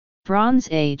Bronze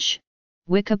Age,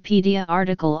 Wikipedia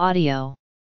article audio.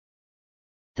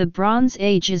 The Bronze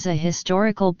Age is a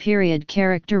historical period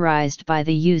characterized by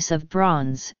the use of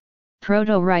bronze,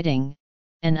 proto-writing,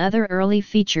 and other early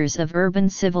features of urban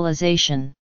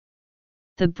civilization.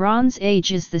 The Bronze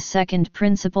Age is the second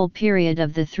principal period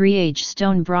of the three-age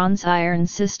stone-bronze-iron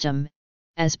system,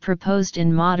 as proposed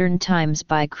in modern times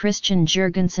by Christian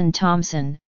Jurgensen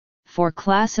Thompson, for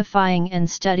classifying and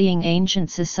studying ancient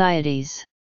societies.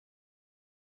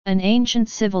 An ancient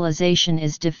civilization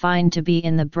is defined to be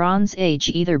in the Bronze Age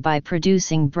either by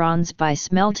producing bronze by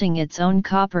smelting its own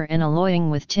copper and alloying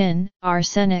with tin,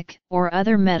 arsenic, or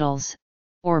other metals,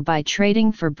 or by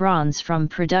trading for bronze from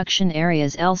production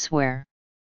areas elsewhere.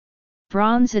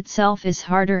 Bronze itself is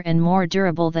harder and more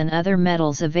durable than other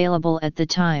metals available at the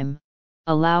time,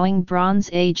 allowing Bronze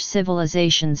Age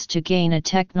civilizations to gain a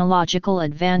technological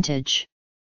advantage.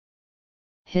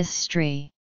 History.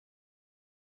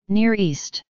 Near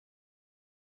East.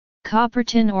 Copper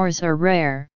tin ores are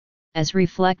rare, as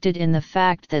reflected in the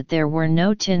fact that there were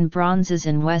no tin bronzes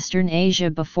in Western Asia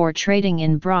before trading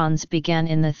in bronze began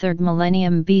in the 3rd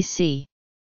millennium BC.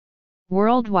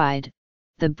 Worldwide,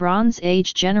 the Bronze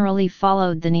Age generally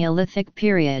followed the Neolithic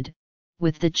period,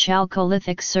 with the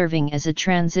Chalcolithic serving as a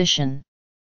transition.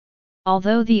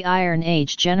 Although the Iron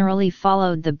Age generally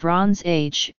followed the Bronze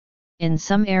Age, in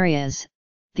some areas,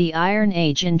 the Iron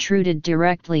Age intruded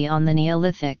directly on the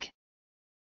Neolithic.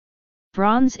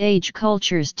 Bronze Age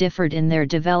cultures differed in their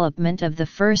development of the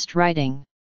first writing.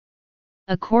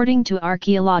 According to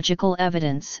archaeological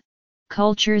evidence,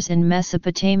 cultures in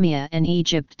Mesopotamia and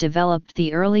Egypt developed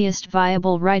the earliest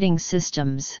viable writing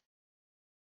systems.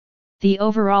 The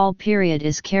overall period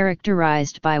is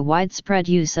characterized by widespread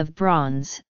use of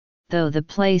bronze, though the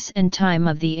place and time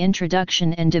of the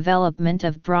introduction and development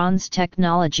of bronze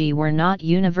technology were not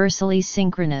universally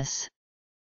synchronous.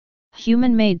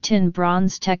 Human-made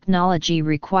tin-bronze technology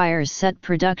requires set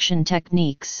production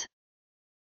techniques.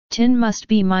 Tin must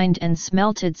be mined and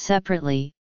smelted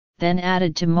separately, then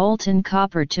added to molten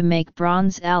copper to make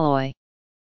bronze alloy.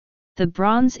 The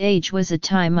Bronze Age was a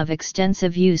time of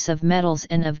extensive use of metals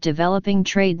and of developing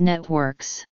trade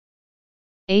networks.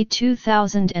 A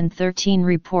 2013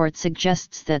 report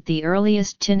suggests that the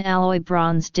earliest tin alloy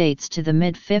bronze dates to the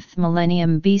mid-5th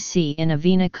millennium BC in a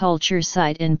Vena culture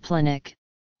site in Planic,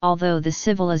 although the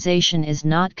civilization is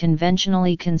not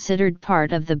conventionally considered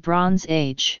part of the Bronze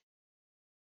Age.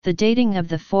 The dating of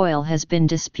the foil has been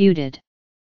disputed.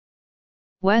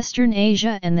 Western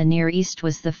Asia and the Near East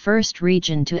was the first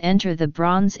region to enter the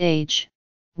Bronze Age,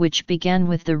 which began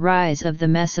with the rise of the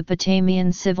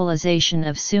Mesopotamian civilization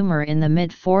of Sumer in the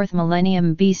mid-4th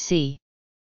millennium BC.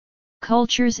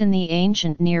 Cultures in the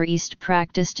ancient Near East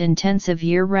practiced intensive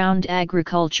year-round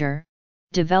agriculture,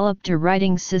 developed a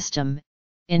writing system,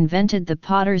 invented the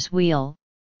potter's wheel,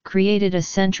 created a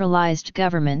centralized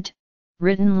government,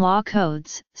 written law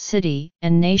codes, city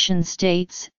and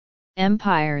nation-states,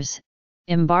 empires,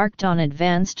 embarked on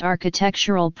advanced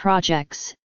architectural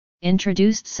projects,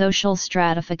 introduced social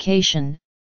stratification,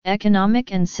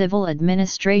 economic and civil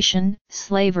administration,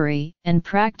 slavery, and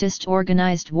practiced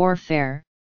organized warfare,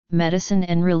 medicine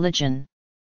and religion.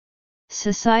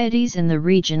 Societies in the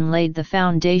region laid the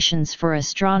foundations for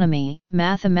astronomy,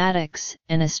 mathematics,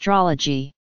 and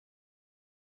astrology.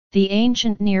 The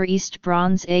ancient Near East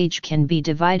Bronze Age can be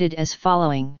divided as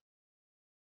following.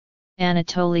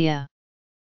 Anatolia.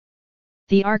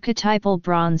 The archetypal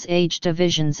Bronze Age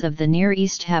divisions of the Near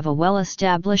East have a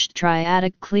well-established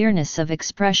triadic clearness of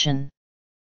expression.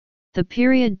 The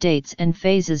period dates and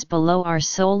phases below are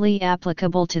solely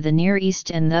applicable to the Near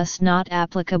East and thus not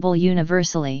applicable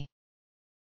universally.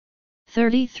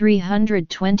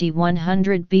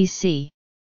 3300–2100 BC.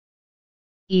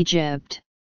 Egypt.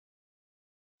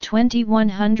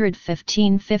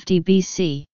 2100–1550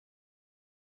 BC.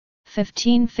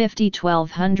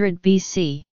 1550–1200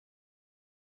 BC.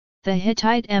 The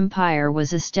Hittite Empire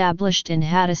was established in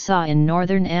Hadassa in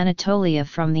northern Anatolia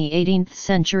from the 18th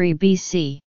century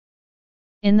BC.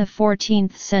 In the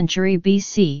 14th century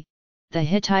BC, the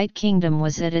Hittite kingdom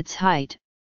was at its height,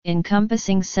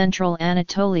 encompassing central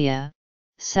Anatolia,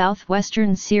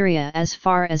 southwestern Syria as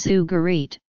far as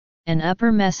Ugarit, and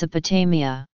upper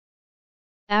Mesopotamia.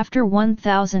 After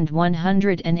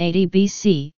 1180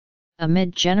 BC,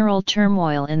 amid general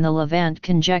turmoil in the Levant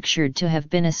conjectured to have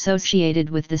been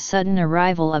associated with the sudden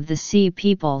arrival of the Sea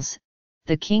peoples,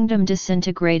 the kingdom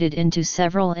disintegrated into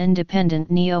several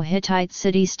independent Neo-Hittite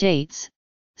city-states,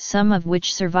 some of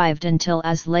which survived until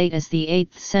as late as the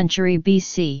 8th century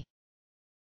BC.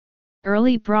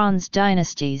 Early Bronze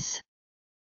dynasties.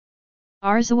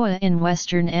 Arzawa in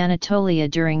western Anatolia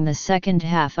during the second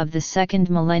half of the 2nd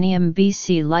millennium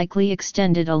BC likely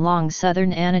extended along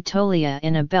southern Anatolia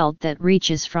in a belt that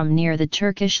reaches from near the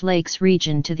Turkish Lakes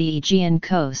region to the Aegean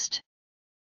coast.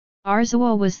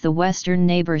 Arzawa was the western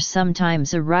neighbor,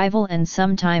 sometimes a rival and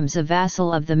sometimes a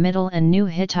vassal of the Middle and New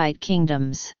Hittite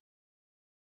kingdoms.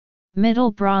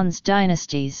 Middle Bronze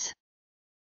dynasties.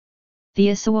 The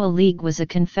Asawa League was a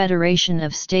confederation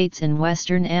of states in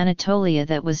western Anatolia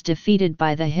that was defeated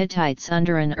by the Hittites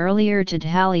under an earlier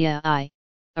Tadhalia I,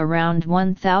 around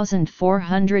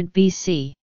 1400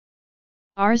 BC.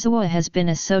 Arzawa has been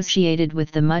associated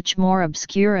with the much more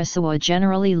obscure Asawa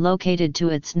generally located to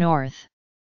its north.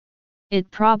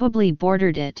 It probably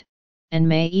bordered it, and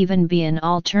may even be an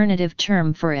alternative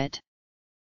term for it.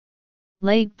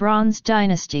 Late Bronze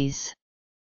dynasties.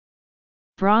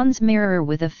 Bronze mirror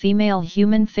with a female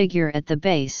human figure at the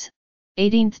base,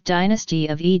 18th dynasty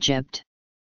of Egypt.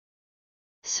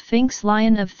 Sphinx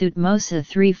lion of Thutmose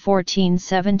III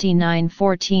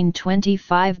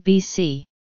 1479–1425 BC.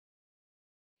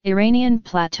 Iranian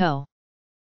plateau.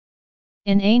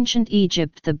 In ancient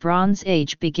Egypt, the Bronze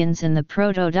Age begins in the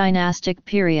Proto-Dynastic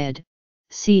period,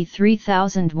 c.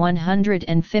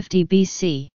 3150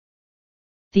 BC.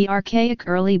 The archaic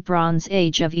Early Bronze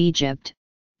Age of Egypt,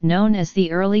 known as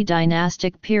the Early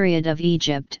Dynastic Period of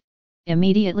Egypt,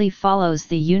 immediately follows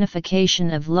the unification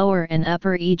of Lower and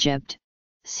Upper Egypt,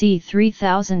 c.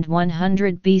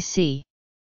 3100 BC.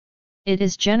 It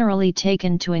is generally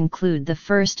taken to include the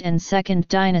First and Second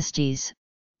Dynasties,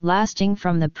 lasting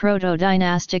from the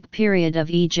Proto-Dynastic period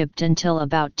of Egypt until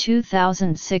about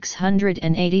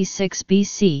 2686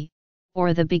 BC,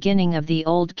 or the beginning of the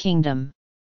Old Kingdom.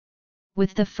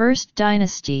 With the First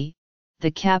Dynasty, the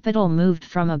capital moved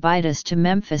from Abydos to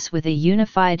Memphis with a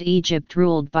unified Egypt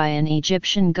ruled by an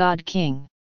Egyptian god-king.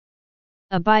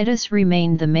 Abydos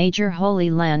remained the major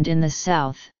holy land in the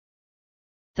south.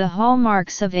 The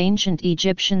hallmarks of ancient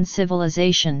Egyptian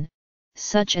civilization,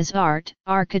 such as art,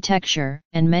 architecture,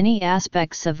 and many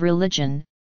aspects of religion,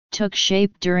 took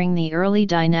shape during the early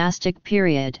dynastic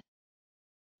period.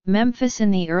 Memphis in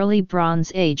the early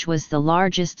Bronze Age was the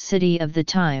largest city of the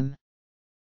time.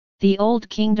 The Old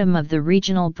Kingdom of the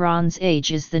Regional Bronze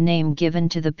Age is the name given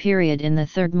to the period in the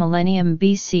 3rd millennium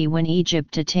BC when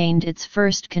Egypt attained its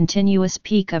first continuous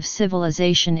peak of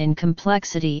civilization in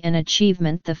complexity and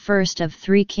achievement, the first of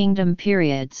 3 kingdom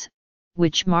periods,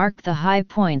 which mark the high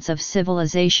points of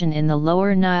civilization in the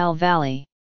Lower Nile Valley.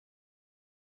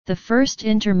 The First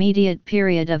Intermediate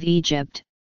Period of Egypt,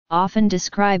 often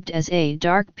described as a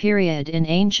dark period in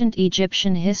ancient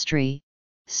Egyptian history,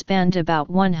 spanned about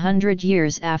 100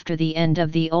 years after the end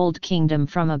of the Old Kingdom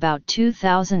from about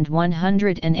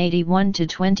 2181 to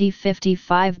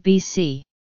 2055 BC.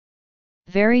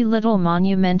 Very little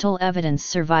monumental evidence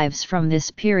survives from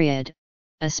this period,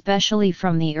 especially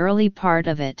from the early part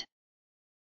of it.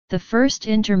 The First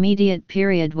Intermediate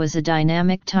Period was a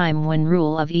dynamic time when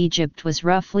rule of Egypt was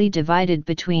roughly divided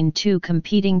between 2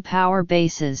 competing power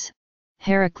bases,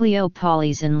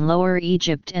 Heracleopolis in Lower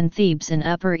Egypt and Thebes in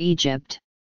Upper Egypt.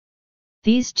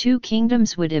 These 2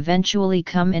 kingdoms would eventually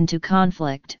come into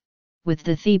conflict, with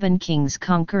the Theban kings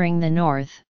conquering the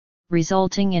north,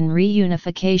 resulting in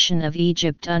reunification of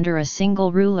Egypt under a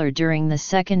single ruler during the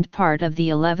second part of the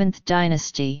 11th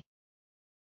dynasty.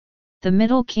 The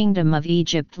Middle Kingdom of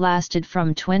Egypt lasted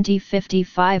from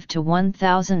 2055 to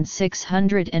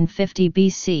 1650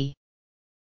 BC.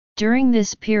 During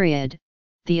this period,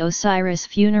 the Osiris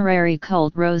funerary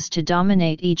cult rose to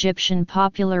dominate Egyptian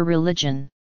popular religion.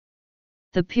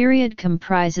 The period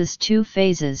comprises 2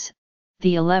 phases,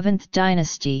 the 11th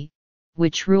dynasty,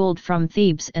 which ruled from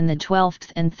Thebes, and the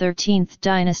 12th and 13th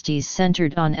dynasties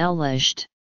centered on El-Lajd.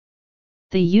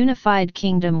 The unified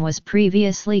kingdom was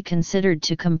previously considered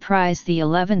to comprise the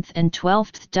 11th and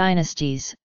 12th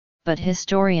dynasties, but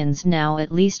historians now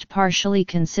at least partially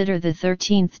consider the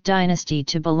 13th dynasty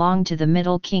to belong to the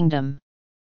Middle Kingdom.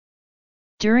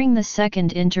 During the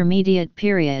Second Intermediate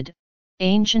Period,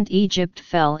 ancient Egypt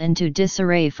fell into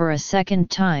disarray for a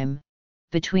second time,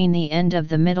 between the end of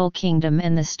the Middle Kingdom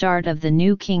and the start of the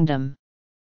New Kingdom.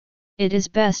 It is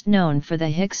best known for the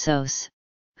Hyksos,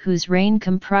 whose reign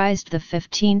comprised the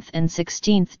 15th and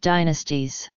 16th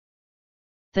dynasties.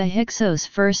 The Hyksos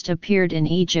first appeared in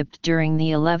Egypt during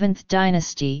the 11th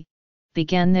dynasty,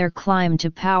 began their climb to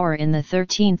power in the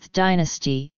 13th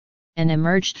dynasty, and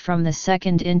emerged from the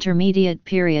Second Intermediate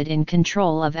Period in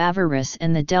control of Avaris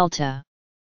and the Delta.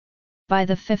 By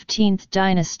the 15th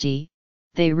dynasty,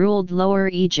 they ruled Lower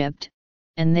Egypt,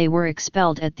 and they were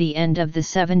expelled at the end of the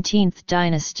 17th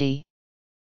dynasty.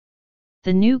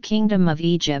 The New Kingdom of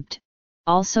Egypt,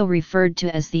 also referred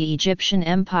to as the Egyptian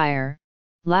Empire,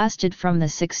 lasted from the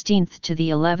 16th to the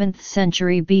 11th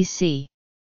century BC.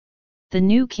 The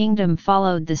New Kingdom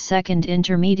followed the Second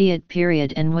Intermediate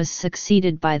Period and was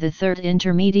succeeded by the Third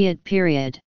Intermediate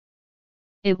Period.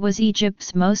 It was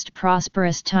Egypt's most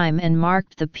prosperous time and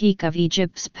marked the peak of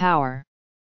Egypt's power.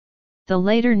 The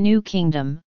later New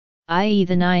Kingdom, i.e.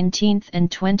 the 19th and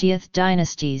 20th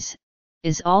dynasties,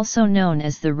 is also known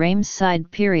as the Ramesside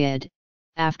period,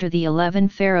 after the 11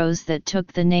 pharaohs that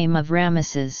took the name of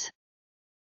Ramesses.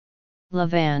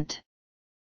 Levant.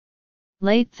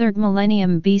 Late 3rd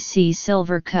millennium BC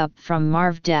silver cup from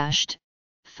Marv-Dasht,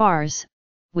 Fars,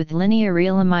 with linear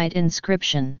Elamite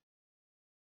inscription.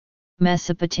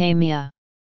 Mesopotamia.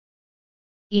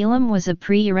 Elam was a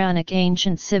pre-Iranic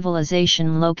ancient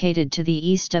civilization located to the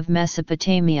east of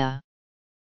Mesopotamia.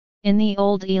 In the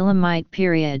Old Elamite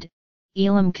period,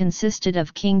 Elam consisted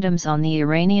of kingdoms on the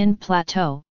Iranian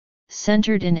plateau,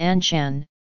 centered in Anshan,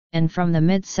 and from the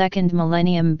mid-2nd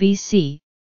millennium BC,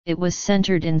 it was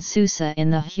centered in Susa in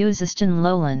the Khuzestan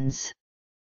lowlands.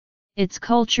 Its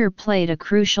culture played a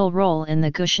crucial role in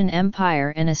the Kushan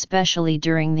Empire and especially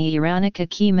during the Iranic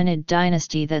Achaemenid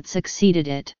dynasty that succeeded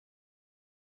it.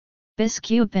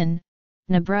 Biskupin,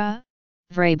 Nabra,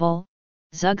 Vrabel,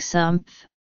 Zugsumpf,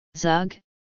 Zug,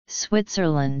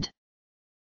 Switzerland.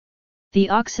 The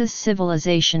Oxus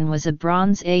civilization was a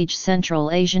Bronze Age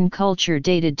Central Asian culture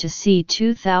dated to c.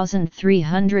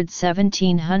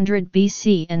 2300–1700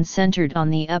 BC and centered on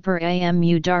the Upper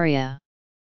Amu Darya.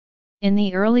 In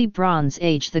the early Bronze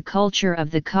Age, the culture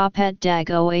of the Kapet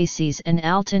Dag oases and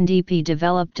Altendipi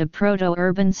developed a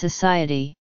proto-urban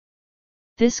society.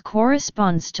 This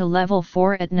corresponds to level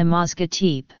 4 at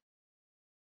Namazgatip.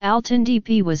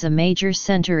 Altendipi was a major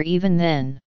center even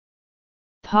then.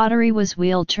 Pottery was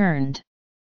wheel-turned.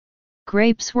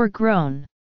 Grapes were grown.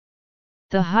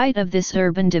 The height of this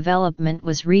urban development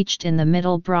was reached in the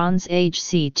Middle Bronze Age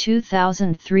c.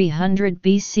 2300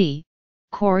 BC,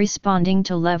 corresponding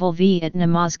to level V at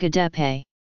Namazgadepe.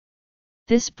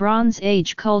 This Bronze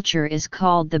Age culture is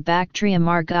called the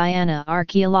Bactria-Margiana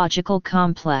archaeological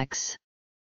complex.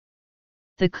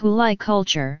 The Kulai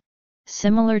culture,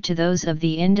 similar to those of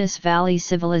the Indus Valley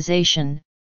Civilization,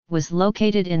 was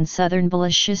located in southern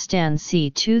Balochistan c.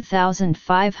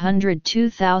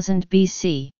 2500–2000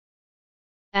 BC.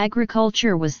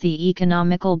 Agriculture was the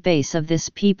economical base of this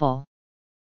people.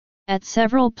 At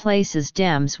several places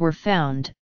dams were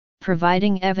found,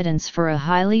 providing evidence for a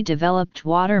highly developed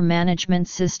water management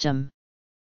system.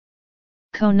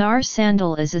 Konar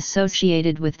Sandal is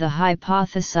associated with the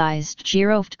hypothesized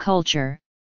Giroft culture,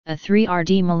 a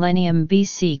 3rd millennium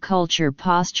BC culture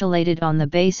postulated on the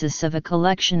basis of a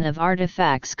collection of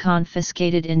artifacts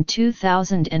confiscated in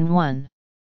 2001.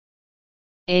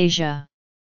 Asia.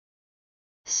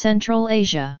 Central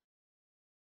Asia.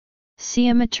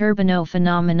 Siama Turbino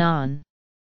phenomenon.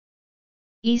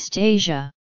 East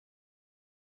Asia.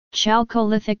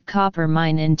 Chalcolithic copper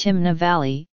mine in Timna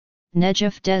Valley,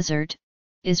 Negev Desert,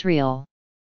 Israel.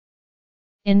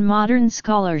 In modern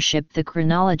scholarship, the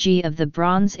chronology of the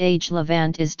Bronze Age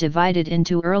Levant is divided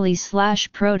into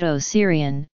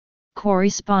Early/Proto-Syrian,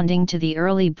 corresponding to the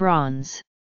Early Bronze.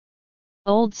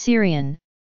 Old Syrian,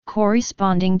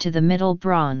 corresponding to the Middle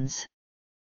Bronze.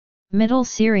 Middle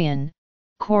Syrian,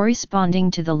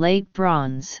 corresponding to the Late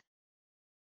Bronze.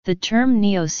 The term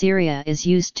Neo-Syria is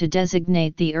used to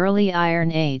designate the Early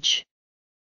Iron Age.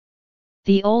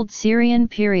 The Old Syrian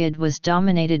period was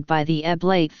dominated by the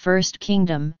Eblate First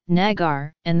Kingdom,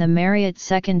 Nagar, and the Mariot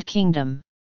Second Kingdom.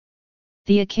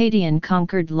 The Akkadian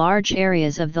conquered large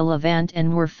areas of the Levant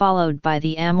and were followed by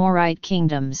the Amorite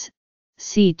kingdoms,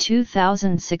 c.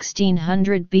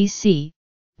 1600 BC,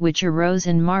 which arose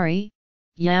in Mari,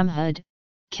 Yamhud,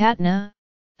 Katna,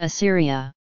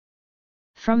 Assyria.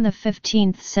 From the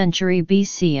 15th century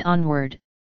BC onward,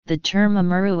 the term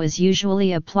Amuru is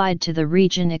usually applied to the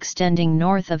region extending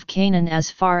north of Canaan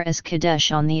as far as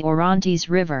Kadesh on the Orontes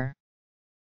River.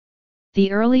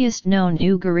 The earliest known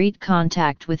Ugarit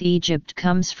contact with Egypt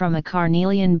comes from a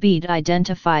carnelian bead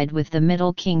identified with the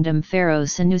Middle Kingdom pharaoh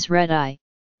Senusret I,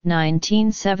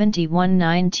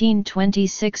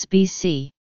 1971–1926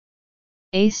 BC.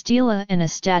 A stela and a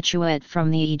statuette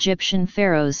from the Egyptian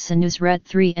pharaohs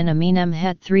Senusret III and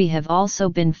Amenemhet III have also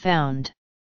been found.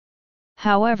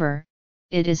 However,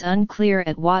 it is unclear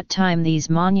at what time these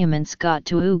monuments got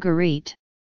to Ugarit.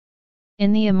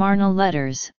 In the Amarna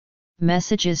letters,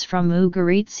 messages from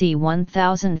Ugarit c.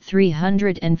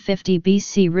 1350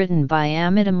 BC written by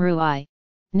Amidamru I,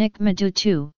 Nikmadu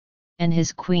II, and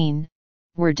his queen,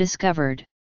 were discovered.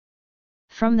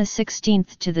 From the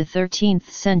 16th to the 13th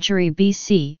century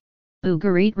BC,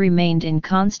 Ugarit remained in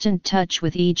constant touch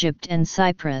with Egypt and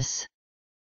Cyprus.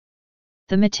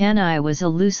 The Mitanni was a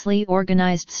loosely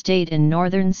organized state in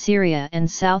northern Syria and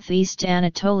southeast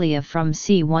Anatolia from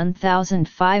c.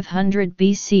 1500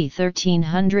 BC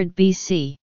 1300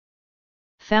 BC.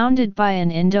 Founded by an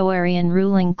Indo-Aryan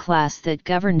ruling class that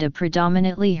governed a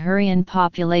predominantly Hurrian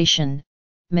population,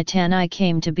 Mitanni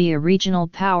came to be a regional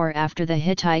power after the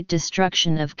Hittite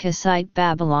destruction of Kassite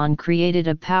Babylon created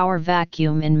a power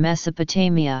vacuum in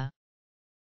Mesopotamia.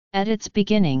 At its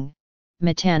beginning,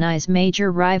 Mitanni's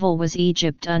major rival was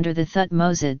Egypt under the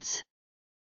Thutmosids.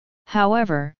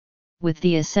 However, with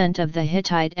the ascent of the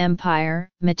Hittite Empire,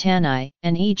 Mitanni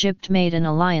and Egypt made an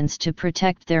alliance to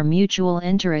protect their mutual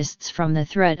interests from the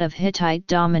threat of Hittite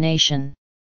domination.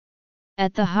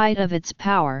 At the height of its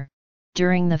power,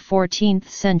 during the 14th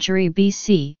century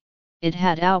BC, it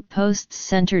had outposts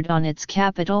centered on its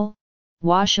capital,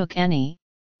 Washuk-Eni,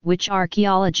 which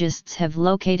archaeologists have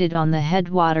located on the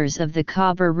headwaters of the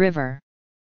Khabur River.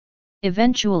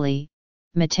 Eventually,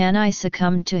 Mitanni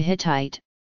succumbed to Hittite,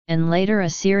 and later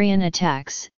Assyrian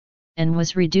attacks, and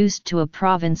was reduced to a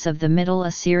province of the Middle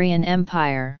Assyrian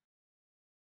Empire.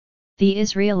 The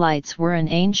Israelites were an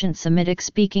ancient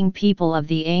Semitic-speaking people of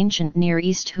the ancient Near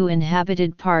East who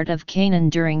inhabited part of Canaan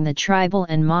during the tribal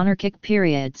and monarchic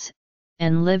periods,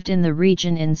 and lived in the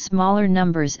region in smaller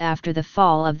numbers after the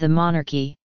fall of the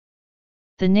monarchy.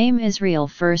 The name Israel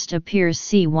first appears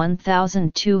c.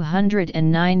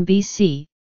 1209 BC,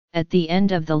 at the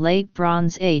end of the Late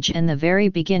Bronze Age and the very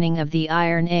beginning of the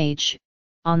Iron Age,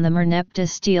 on the Merneptah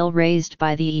stele raised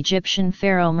by the Egyptian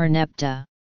pharaoh Merneptah.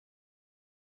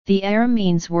 The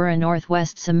Arameans were a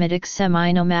northwest Semitic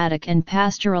semi-nomadic and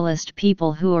pastoralist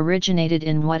people who originated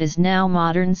in what is now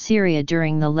modern Syria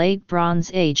during the Late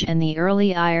Bronze Age and the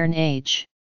early Iron Age.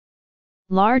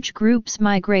 Large groups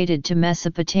migrated to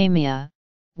Mesopotamia,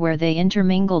 where they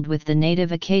intermingled with the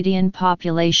native Akkadian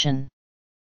population.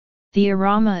 The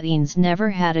Arameans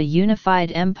never had a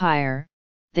unified empire,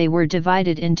 they were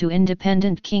divided into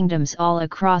independent kingdoms all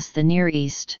across the Near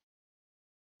East.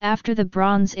 After the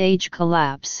Bronze Age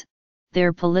collapse,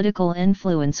 their political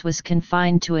influence was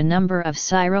confined to a number of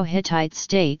Syro-Hittite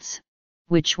states,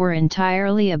 which were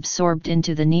entirely absorbed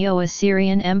into the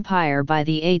Neo-Assyrian Empire by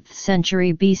the 8th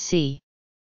century BC.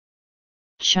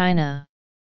 China.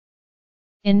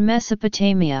 In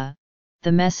Mesopotamia,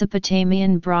 the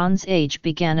Mesopotamian Bronze Age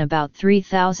began about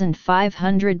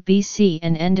 3500 BC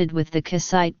and ended with the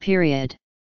Kassite period.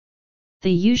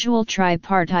 The usual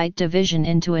tripartite division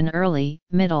into an early,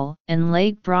 middle, and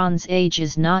late Bronze Age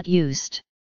is not used.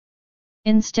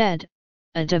 Instead,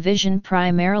 a division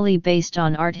primarily based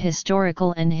on art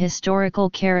historical and historical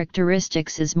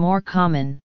characteristics is more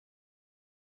common.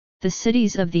 The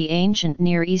cities of the ancient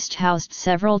Near East housed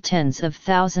several tens of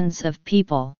thousands of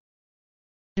people.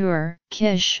 Ur,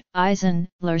 Kish, Isan,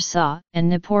 Larsa, and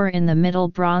Nippur in the Middle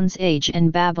Bronze Age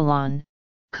and Babylon,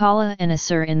 Kala and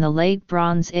Assur in the Late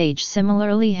Bronze Age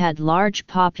similarly had large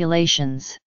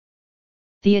populations.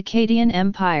 The Akkadian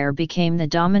Empire became the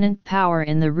dominant power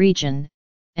in the region,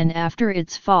 and after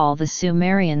its fall the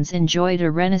Sumerians enjoyed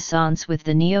a renaissance with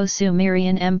the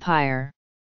Neo-Sumerian Empire.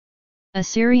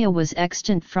 Assyria was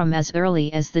extant from as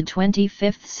early as the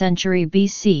 25th century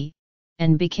BC,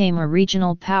 and became a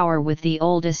regional power with the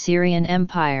Old Assyrian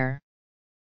Empire.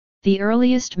 The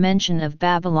earliest mention of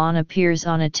Babylon appears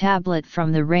on a tablet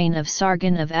from the reign of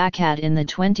Sargon of Akkad in the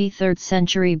 23rd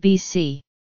century BC.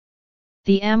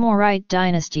 The Amorite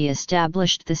dynasty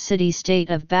established the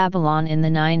city-state of Babylon in the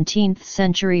 19th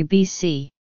century BC.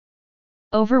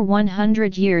 Over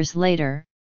 100 years later,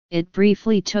 it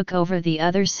briefly took over the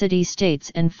other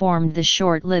city-states and formed the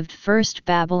short-lived First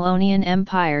Babylonian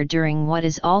Empire during what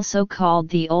is also called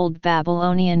the Old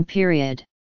Babylonian period.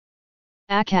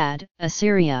 Akkad,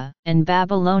 Assyria, and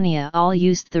Babylonia all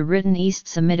used the written East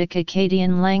Semitic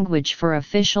Akkadian language for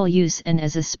official use and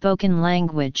as a spoken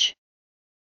language.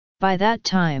 By that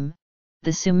time,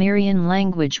 the Sumerian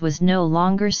language was no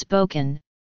longer spoken,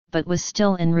 but was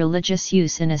still in religious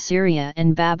use in Assyria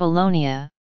and Babylonia,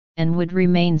 and would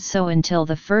remain so until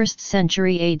the 1st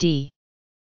century AD.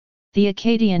 The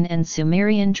Akkadian and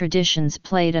Sumerian traditions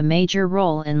played a major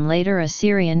role in later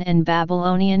Assyrian and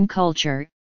Babylonian culture,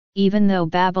 even though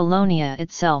Babylonia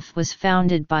itself was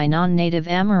founded by non-native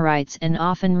Amorites and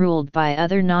often ruled by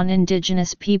other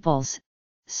non-indigenous peoples,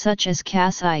 such as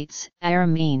Kassites,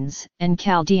 Arameans, and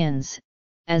Chaldeans,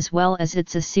 as well as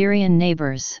its Assyrian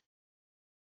neighbors.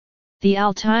 The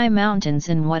Altai Mountains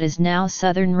in what is now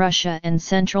southern Russia and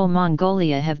central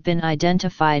Mongolia have been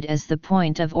identified as the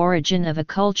point of origin of a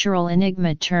cultural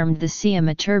enigma termed the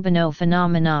Siama Turbino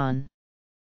phenomenon.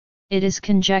 It is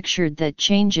conjectured that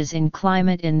changes in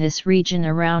climate in this region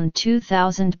around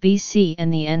 2000 BC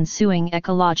and the ensuing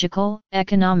ecological,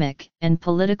 economic, and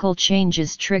political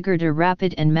changes triggered a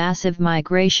rapid and massive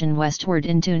migration westward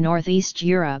into northeast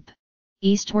Europe,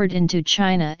 eastward into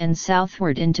China and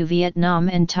southward into Vietnam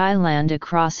and Thailand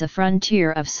across a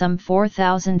frontier of some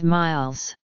 4,000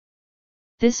 miles.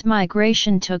 This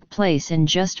migration took place in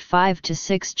just 5 to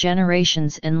 6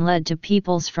 generations and led to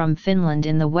peoples from Finland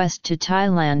in the west to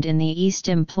Thailand in the east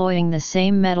employing the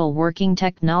same metal-working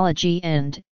technology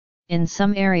and, in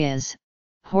some areas,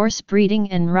 horse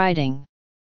breeding and riding.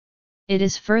 It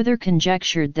is further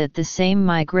conjectured that the same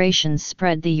migrations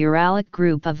spread the Uralic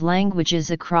group of languages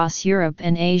across Europe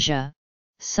and Asia.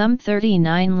 Some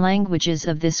 39 languages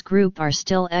of this group are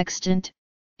still extant,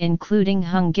 including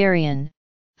Hungarian,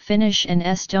 Finnish and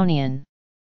Estonian.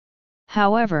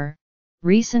 However,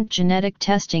 recent genetic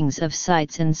testings of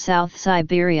sites in South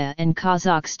Siberia and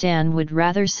Kazakhstan would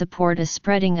rather support a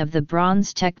spreading of the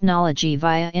Bronze technology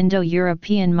via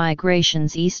Indo-European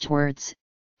migrations eastwards,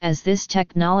 as this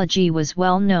technology was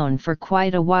well known for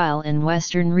quite a while in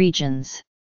Western regions.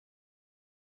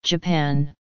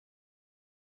 Japan,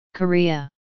 Korea,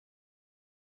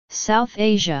 South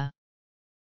Asia.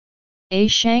 A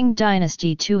Shang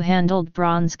dynasty two-handled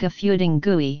bronze feuding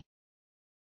gui.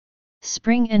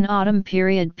 Spring and autumn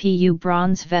period Pu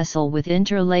bronze vessel with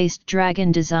interlaced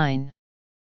dragon design.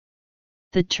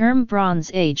 The term Bronze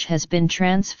Age has been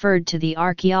transferred to the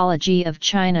archaeology of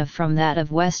China from that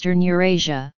of Western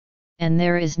Eurasia, and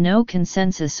there is no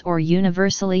consensus or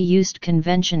universally used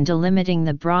convention delimiting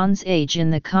the Bronze Age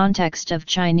in the context of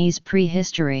Chinese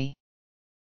prehistory.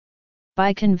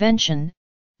 By convention,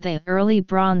 the early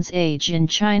Bronze Age in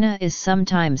China is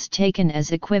sometimes taken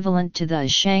as equivalent to the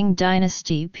Shang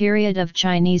dynasty period of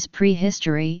Chinese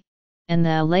prehistory, and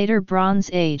the later Bronze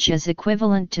Age as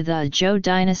equivalent to the Zhou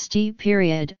dynasty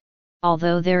period,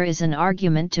 although there is an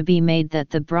argument to be made that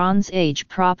the Bronze Age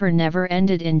proper never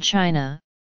ended in China,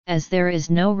 as there is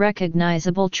no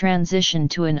recognizable transition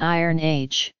to an Iron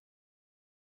Age.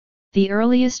 The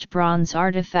earliest bronze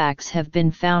artifacts have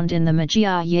been found in the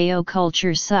Majia Yao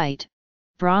culture site.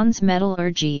 Bronze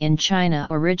metallurgy in China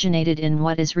originated in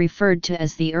what is referred to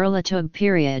as the Erlatug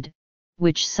period,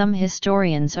 which some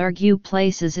historians argue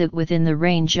places it within the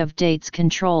range of dates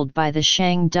controlled by the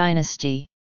Shang dynasty.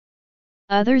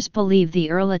 Others believe the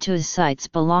Erlatug sites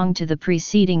belong to the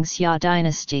preceding Xia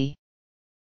dynasty.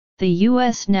 The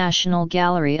U.S. National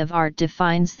Gallery of Art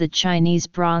defines the Chinese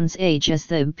Bronze Age as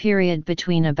the period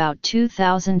between about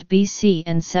 2000 BC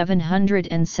and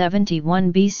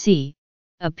 771 BC.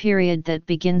 A period that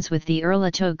begins with the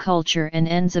Erlatug culture and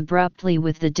ends abruptly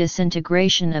with the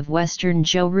disintegration of Western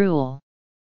Zhou rule.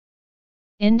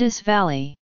 Indus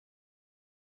Valley.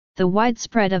 The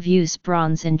widespread of use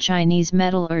bronze in Chinese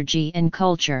metallurgy and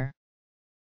culture.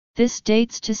 This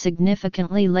dates to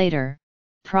significantly later,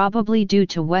 probably due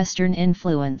to Western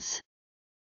influence.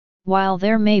 While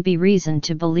there may be reason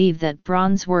to believe that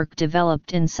bronze work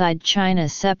developed inside China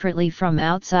separately from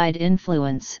outside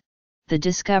influence, the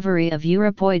discovery of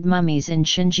Europoid mummies in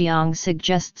Xinjiang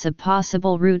suggests a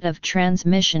possible route of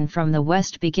transmission from the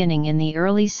west beginning in the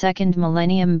early 2nd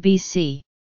millennium BC.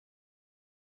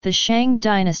 The Shang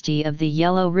dynasty of the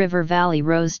Yellow River Valley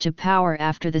rose to power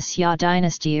after the Xia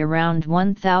dynasty around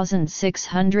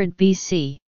 1600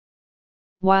 BC.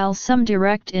 While some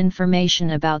direct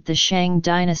information about the Shang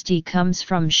dynasty comes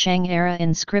from Shang-era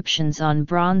inscriptions on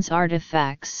bronze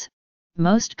artifacts,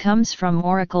 most comes from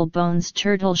oracle bones,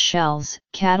 turtle shells,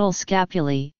 cattle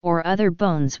scapulae, or other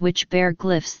bones which bear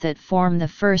glyphs that form the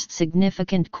first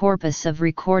significant corpus of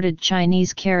recorded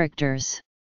Chinese characters.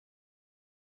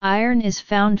 Iron is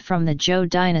found from the Zhou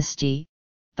dynasty,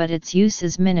 but its use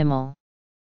is minimal.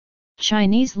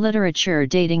 Chinese literature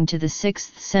dating to the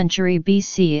 6th century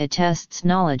BC attests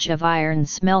knowledge of iron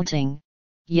smelting,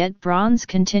 yet bronze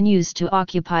continues to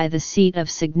occupy the seat of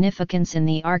significance in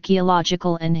the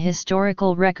archaeological and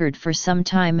historical record for some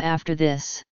time after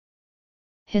this.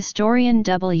 Historian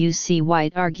W. C.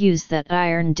 White argues that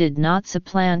iron did not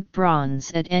supplant bronze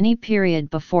at any period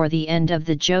before the end of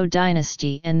the Zhou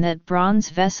dynasty and that bronze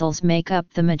vessels make up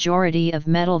the majority of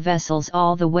metal vessels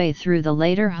all the way through the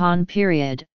later Han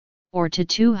period, or to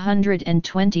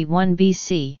 221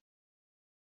 BC.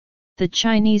 The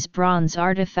Chinese bronze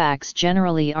artifacts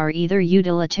generally are either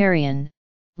utilitarian,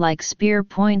 like spear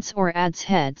points or adze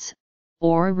heads,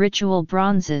 or ritual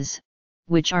bronzes,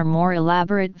 which are more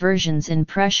elaborate versions in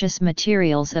precious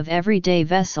materials of everyday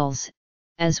vessels,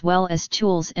 as well as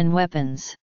tools and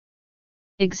weapons.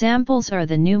 Examples are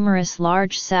the numerous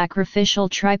large sacrificial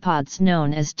tripods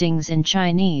known as dings in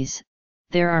Chinese.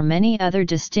 There are many other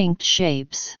distinct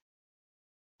shapes.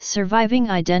 Surviving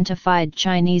identified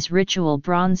Chinese ritual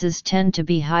bronzes tend to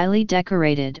be highly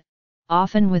decorated,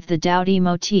 often with the Daodi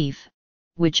motif,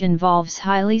 which involves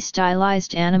highly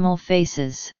stylized animal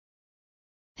faces.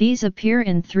 These appear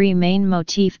in three main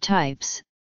motif types: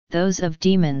 those of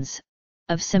demons,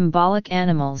 of symbolic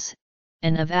animals,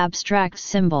 and of abstract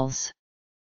symbols.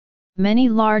 Many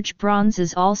large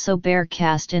bronzes also bear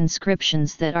cast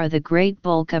inscriptions that are the great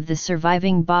bulk of the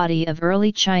surviving body of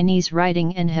early Chinese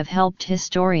writing and have helped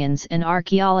historians and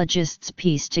archaeologists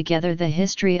piece together the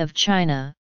history of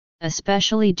China,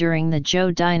 especially during the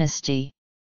Zhou dynasty.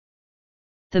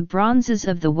 The bronzes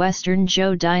of the Western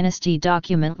Zhou dynasty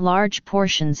document large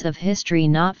portions of history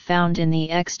not found in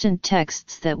the extant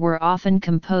texts that were often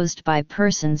composed by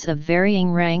persons of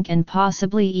varying rank and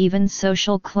possibly even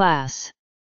social class.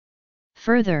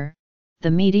 Further,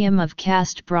 the medium of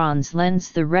cast bronze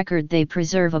lends the record they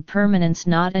preserve a permanence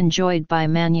not enjoyed by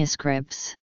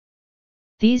manuscripts.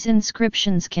 These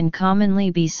inscriptions can commonly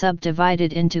be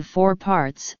subdivided into four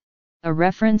parts: a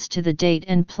reference to the date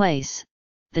and place,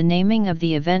 the naming of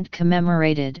the event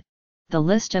commemorated, the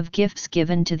list of gifts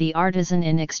given to the artisan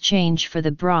in exchange for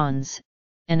the bronze,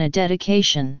 and a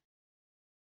dedication.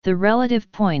 The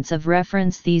relative points of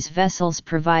reference these vessels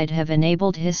provide have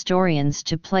enabled historians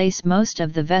to place most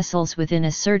of the vessels within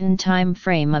a certain time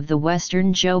frame of the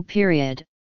Western Zhou period,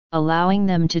 allowing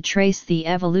them to trace the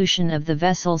evolution of the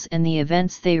vessels and the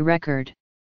events they record.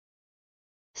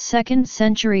 2nd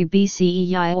century BCE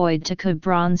Yayoi Taku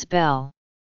bronze bell.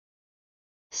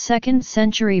 2nd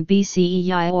century BCE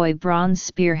Yayoi bronze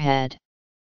spearhead.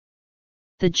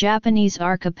 The Japanese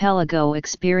archipelago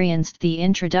experienced the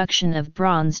introduction of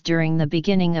bronze during the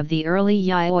beginning of the early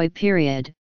Yayoi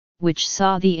period, which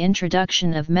saw the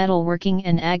introduction of metalworking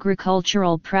and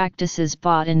agricultural practices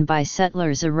brought in by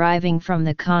settlers arriving from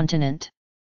the continent.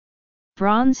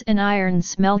 Bronze and iron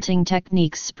smelting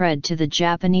techniques spread to the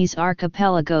Japanese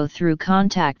archipelago through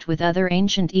contact with other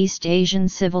ancient East Asian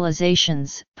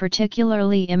civilizations,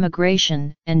 particularly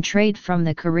immigration and trade from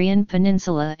the Korean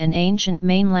peninsula and ancient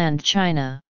mainland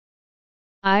China.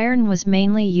 Iron was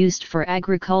mainly used for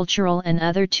agricultural and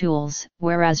other tools,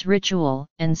 whereas ritual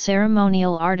and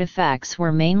ceremonial artifacts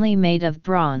were mainly made of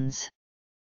bronze.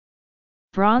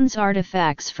 Bronze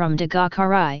artifacts from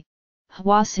Dagakarai,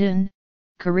 Hwasun,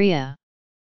 Korea.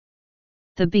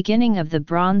 The beginning of the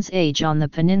Bronze Age on the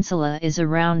peninsula is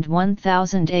around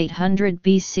 1800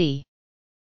 BC.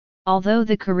 Although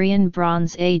the Korean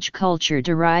Bronze Age culture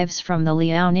derives from the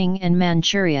Liaoning and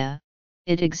Manchuria,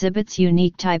 it exhibits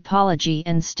unique typology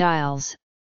and styles,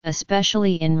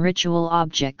 especially in ritual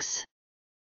objects.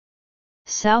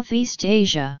 Southeast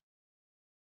Asia.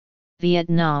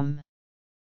 Vietnam.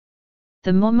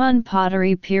 The Momun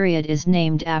pottery period is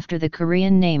named after the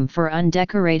Korean name for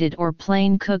undecorated or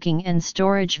plain cooking and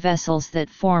storage vessels that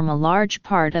form a large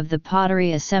part of the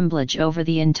pottery assemblage over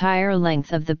the entire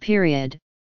length of the period,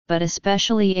 but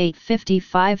especially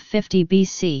 850–550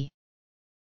 BC.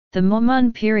 The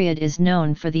Momun period is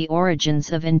known for the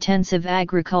origins of intensive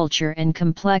agriculture and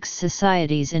complex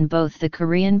societies in both the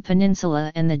Korean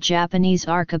peninsula and the Japanese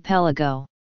archipelago.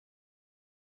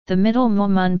 The Middle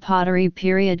Momun pottery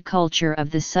period culture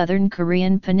of the southern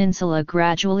Korean peninsula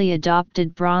gradually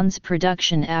adopted bronze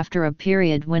production after a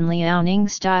period when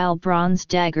Liaoning-style bronze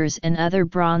daggers and other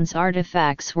bronze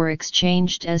artifacts were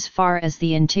exchanged as far as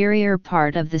the interior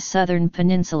part of the southern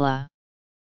peninsula.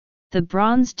 The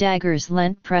bronze daggers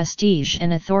lent prestige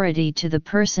and authority to the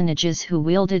personages who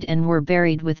wielded and were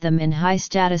buried with them in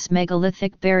high-status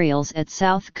megalithic burials at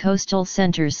south coastal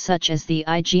centers such as the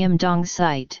Ijeomdong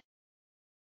site.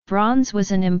 Bronze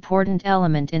was an important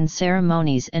element in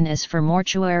ceremonies and as for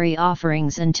mortuary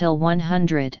offerings until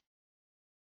 100.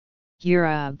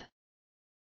 Europe.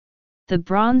 The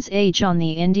Bronze Age on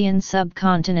the Indian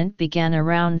subcontinent began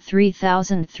around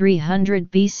 3300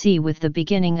 BC with the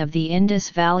beginning of the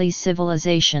Indus Valley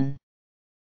Civilization.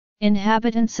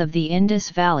 Inhabitants of the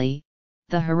Indus Valley,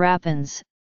 the Harappans,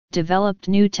 developed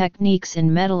new techniques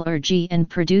in metallurgy and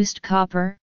produced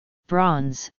copper,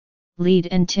 bronze, lead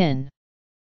and tin.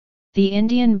 The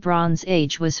Indian Bronze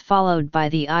Age was followed by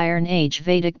the Iron Age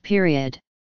Vedic period.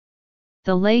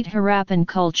 The late Harappan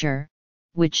culture,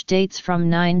 which dates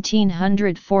from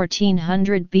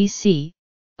 1900–1400 BC,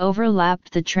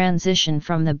 overlapped the transition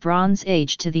from the Bronze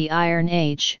Age to the Iron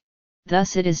Age,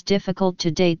 thus it is difficult to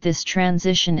date this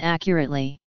transition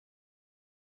accurately.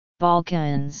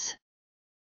 Balkans.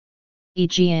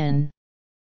 Aegean.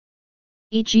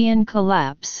 Aegean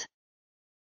collapse.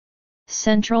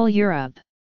 Central Europe.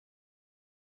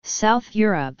 South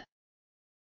Europe.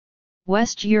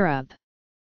 West Europe.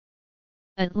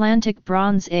 Atlantic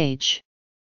Bronze Age.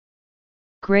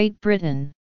 Great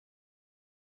Britain.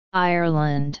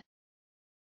 Ireland,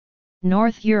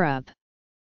 North Europe,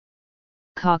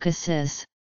 Caucasus,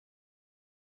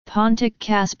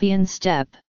 Pontic-Caspian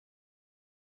steppe,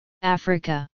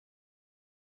 Africa,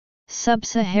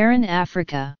 Sub-Saharan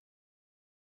Africa.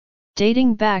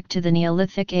 Dating back to the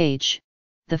Neolithic Age,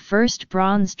 the first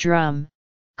bronze drum,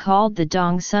 called the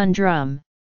Dong Sun drum,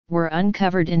 were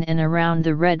uncovered in and around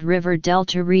the Red River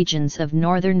Delta regions of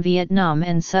northern Vietnam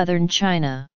and southern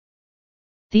China.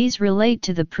 These relate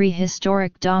to the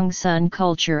prehistoric Dong Sun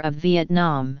culture of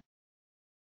Vietnam.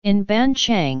 In Ban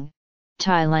Chang,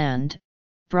 Thailand,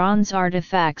 bronze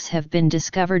artifacts have been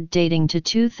discovered dating to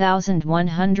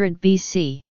 2100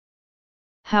 BC.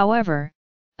 However,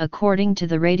 according to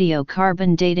the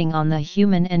radiocarbon dating on the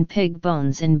human and pig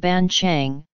bones in Ban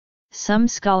Chang, some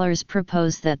scholars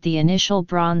propose that the initial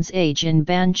Bronze Age in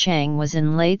Ban Chang was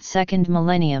in late 2nd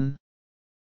millennium.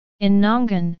 In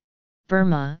Nongan,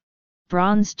 Burma,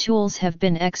 bronze tools have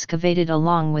been excavated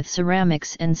along with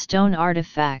ceramics and stone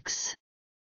artifacts.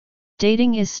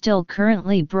 Dating is still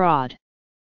currently broad.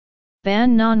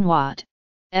 Ban Non Wat,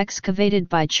 excavated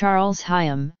by Charles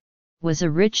Hyam, was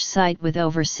a rich site with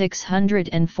over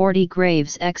 640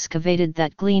 graves excavated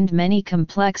that gleaned many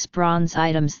complex bronze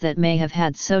items that may have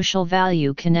had social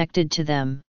value connected to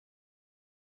them.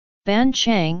 Ban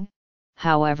Chang,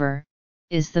 however,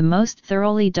 is the most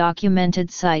thoroughly documented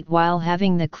site while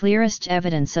having the clearest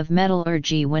evidence of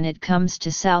metallurgy when it comes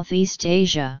to Southeast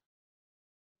Asia.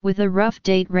 With a rough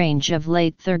date range of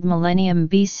late 3rd millennium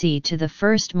BC to the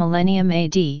 1st millennium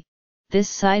AD, this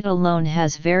site alone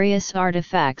has various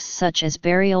artifacts such as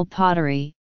burial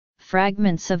pottery,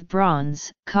 fragments of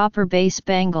bronze, copper base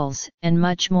bangles, and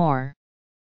much more.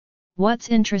 What's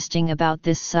interesting about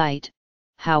this site,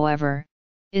 however,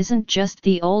 isn't just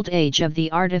the old age of the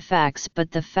artifacts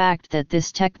but the fact that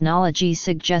this technology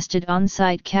suggested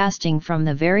on-site casting from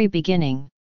the very beginning.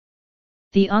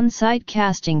 The on-site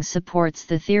casting supports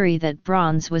the theory that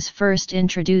bronze was first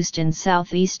introduced in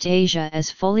Southeast Asia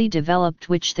as fully developed,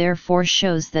 which therefore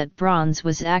shows that bronze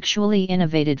was actually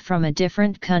innovated from a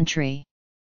different country.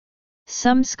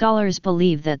 Some scholars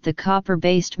believe that the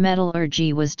copper-based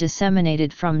metallurgy was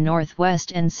disseminated from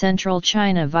northwest and central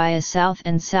China via south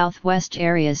and southwest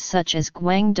areas such as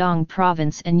Guangdong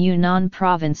Province and Yunnan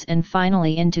Province and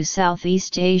finally into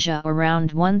Southeast Asia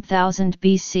around 1000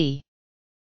 BC.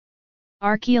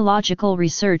 Archaeological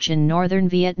research in northern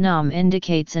Vietnam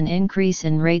indicates an increase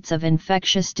in rates of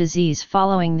infectious disease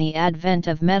following the advent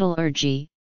of metallurgy.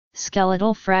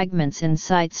 Skeletal fragments in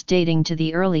sites dating to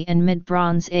the early and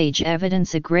mid-Bronze Age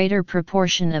evidence a greater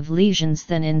proportion of lesions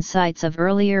than in sites of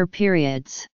earlier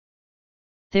periods.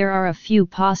 There are a few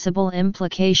possible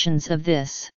implications of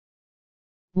this.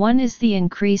 One is the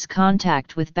increased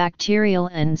contact with bacterial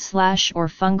and/or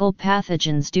fungal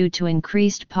pathogens due to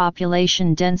increased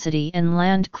population density and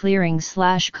land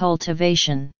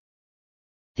clearing/cultivation.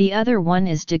 The other one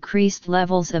is decreased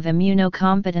levels of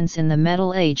immunocompetence in the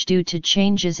Metal Age due to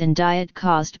changes in diet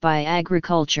caused by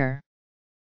agriculture.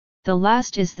 The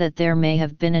last is that there may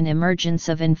have been an emergence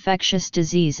of infectious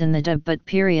disease in the Debut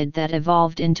period that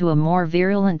evolved into a more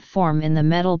virulent form in the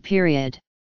Metal period.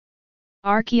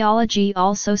 Archaeology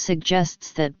also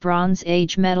suggests that Bronze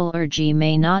Age metallurgy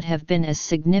may not have been as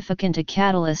significant a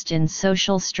catalyst in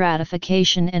social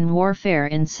stratification and warfare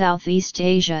in Southeast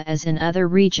Asia as in other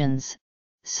regions,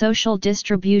 social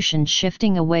distribution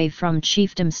shifting away from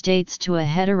chiefdom states to a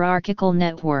hierarchical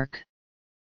network.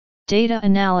 Data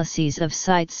analyses of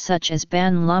sites such as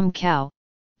Ban Lum Khao,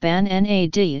 Ban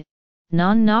Nad,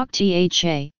 Non Nok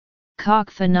Tha,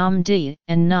 Kok Phnom D,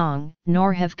 and Nong,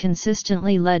 nor have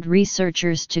consistently led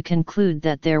researchers to conclude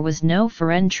that there was no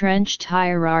four-entrenched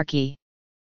hierarchy.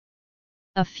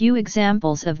 A few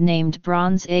examples of named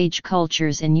Bronze Age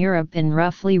cultures in Europe in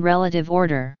roughly relative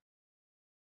order.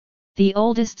 The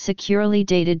oldest securely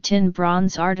dated tin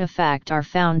bronze artifact are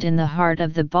found in the heart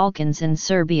of the Balkans in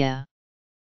Serbia.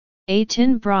 A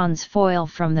tin bronze foil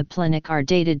from the Plinic are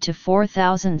dated to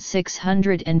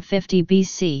 4650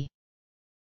 BC.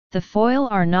 The foil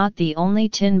are not the only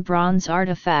tin bronze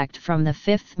artifact from the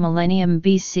 5th millennium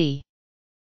BC.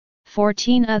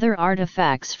 14 other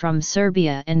artifacts from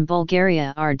Serbia and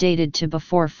Bulgaria are dated to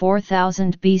before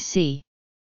 4000 BC.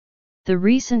 The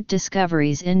recent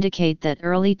discoveries indicate that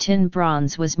early tin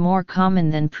bronze was more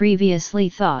common than previously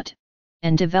thought,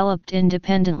 and developed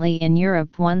independently in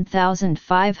Europe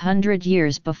 1,500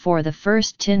 years before the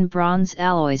first tin bronze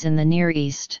alloys in the Near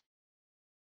East.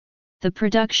 The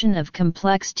production of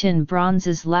complex tin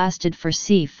bronzes lasted for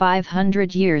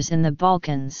 500 years in the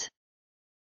Balkans.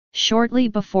 Shortly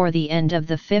before the end of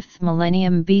the 5th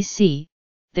millennium BC,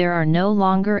 there are no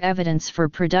longer evidence for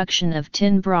production of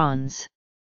tin bronze.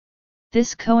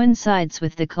 This coincides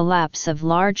with the collapse of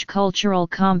large cultural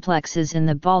complexes in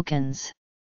the Balkans.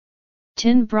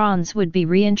 Tin bronze would be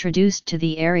reintroduced to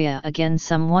the area again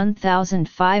some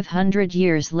 1,500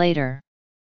 years later.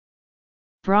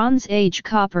 Bronze Age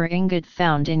copper ingot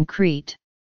found in Crete.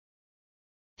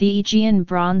 The Aegean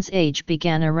Bronze Age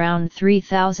began around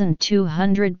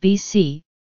 3200 BC,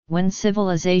 when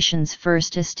civilizations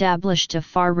first established a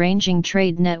far-ranging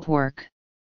trade network.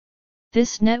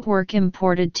 This network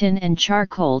imported tin and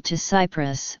charcoal to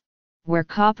Cyprus, where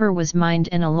copper was mined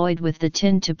and alloyed with the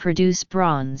tin to produce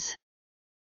bronze.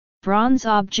 Bronze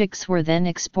objects were then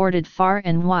exported far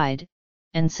and wide,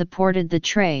 and supported the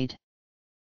trade.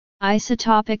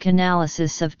 Isotopic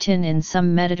analysis of tin in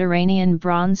some Mediterranean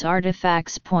bronze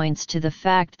artifacts points to the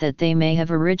fact that they may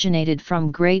have originated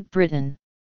from Great Britain.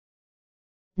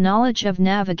 Knowledge of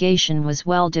navigation was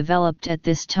well developed at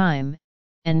this time,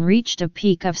 and reached a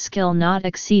peak of skill not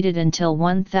exceeded until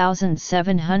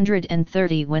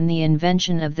 1730, when the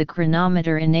invention of the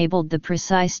chronometer enabled the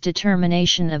precise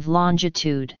determination of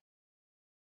longitude.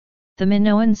 The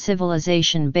Minoan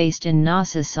civilization based in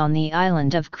Knossos on the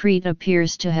island of Crete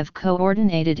appears to have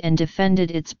coordinated and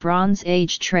defended its Bronze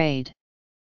Age trade.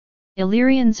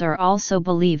 Illyrians are also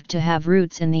believed to have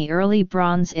roots in the early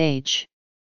Bronze Age.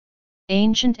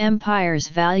 Ancient empires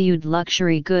valued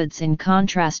luxury goods in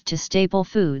contrast to staple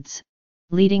foods,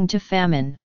 leading to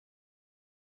famine.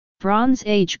 Bronze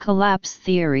Age collapse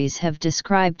theories have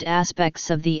described aspects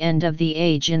of the end of the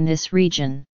age in this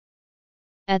region.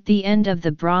 At the end of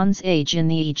the Bronze Age in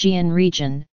the Aegean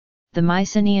region, the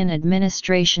Mycenaean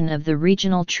administration of the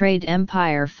regional trade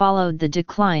empire followed the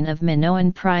decline of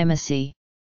Minoan primacy.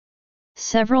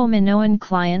 Several Minoan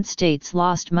client states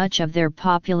lost much of their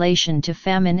population to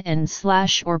famine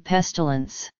and/or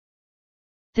pestilence.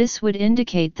 This would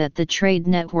indicate that the trade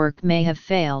network may have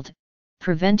failed,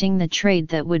 preventing the trade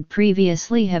that would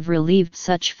previously have relieved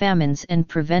such famines and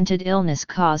prevented illness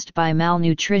caused by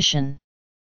malnutrition.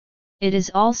 It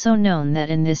is also known that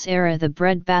in this era the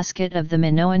breadbasket of the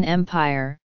Minoan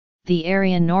Empire, the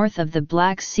area north of the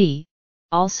Black Sea,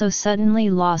 also suddenly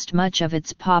lost much of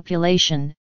its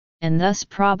population, and thus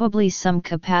probably some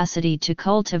capacity to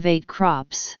cultivate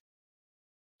crops.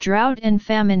 Drought and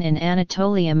famine in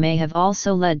Anatolia may have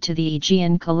also led to the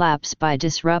Aegean collapse by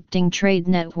disrupting trade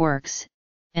networks,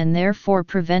 and therefore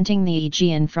preventing the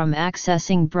Aegean from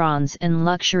accessing bronze and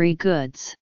luxury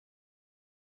goods.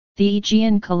 The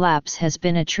Aegean collapse has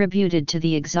been attributed to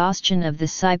the exhaustion of the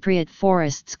Cypriot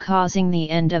forests causing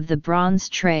the end of the bronze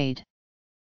trade.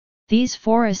 These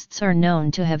forests are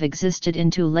known to have existed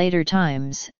into later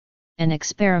times, and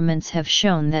experiments have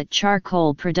shown that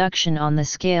charcoal production on the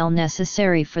scale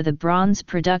necessary for the bronze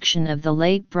production of the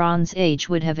Late Bronze Age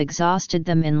would have exhausted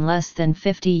them in less than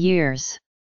 50 years.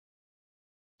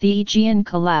 The Aegean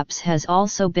collapse has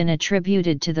also been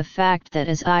attributed to the fact that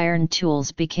as iron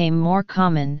tools became more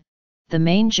common, the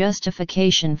main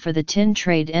justification for the tin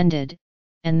trade ended,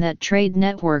 and that trade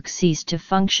network ceased to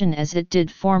function as it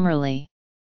did formerly.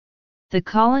 The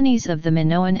colonies of the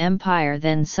Minoan Empire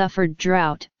then suffered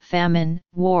drought, famine,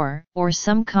 war, or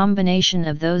some combination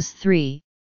of those three,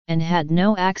 and had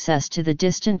no access to the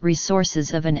distant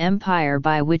resources of an empire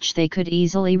by which they could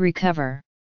easily recover.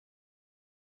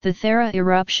 The Thera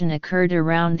eruption occurred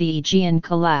around the Aegean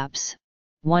collapse,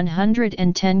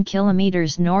 110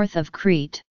 kilometers north of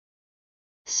Crete.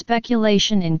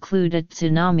 Speculation included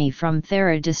tsunami from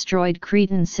Thera destroyed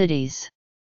Cretan cities.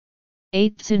 A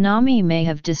tsunami may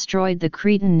have destroyed the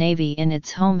Cretan navy in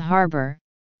its home harbor,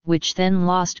 which then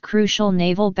lost crucial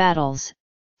naval battles,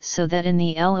 so that in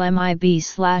the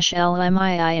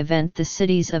LMIB/LMII event the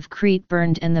cities of Crete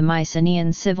burned and the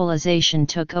Mycenaean civilization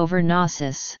took over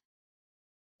Knossos.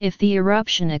 If the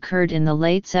eruption occurred in the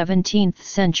late 17th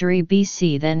century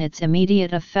BC, then its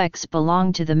immediate effects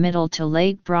belong to the Middle to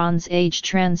Late Bronze Age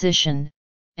transition,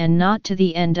 and not to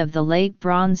the end of the Late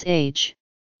Bronze Age,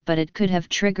 but it could have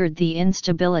triggered the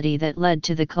instability that led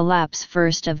to the collapse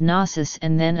first of Knossos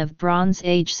and then of Bronze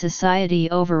Age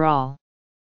society overall.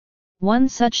 One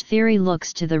such theory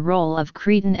looks to the role of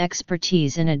Cretan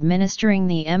expertise in administering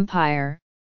the empire,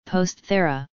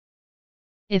 post-Thera.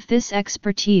 If this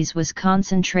expertise was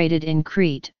concentrated in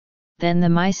Crete, then the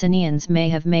Mycenaeans may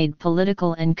have made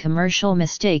political and commercial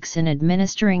mistakes in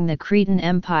administering the Cretan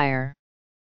Empire.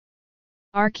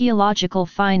 Archaeological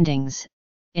findings,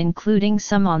 including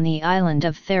some on the island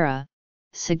of Thera,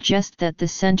 suggest that the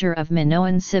center of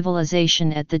Minoan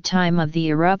civilization at the time of the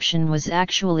eruption was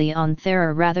actually on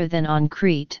Thera rather than on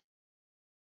Crete.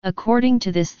 According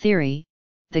to this theory,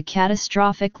 the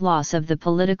catastrophic loss of the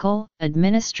political,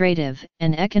 administrative,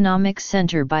 and economic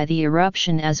center by the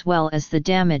eruption as well as the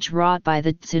damage wrought by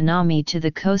the tsunami to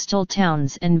the coastal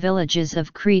towns and villages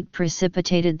of Crete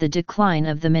precipitated the decline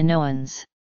of the Minoans.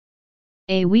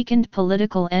 A weakened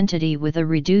political entity with a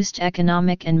reduced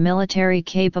economic and military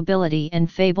capability and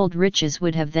fabled riches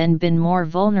would have then been more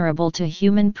vulnerable to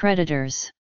human predators.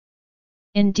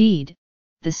 Indeed,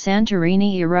 the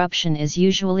Santorini eruption is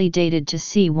usually dated to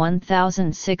c.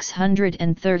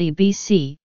 1630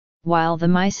 BC, while the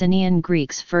Mycenaean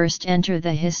Greeks first enter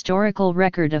the historical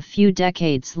record a few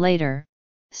decades later,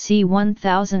 c.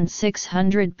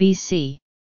 1600 BC.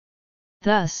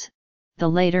 Thus, the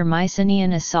later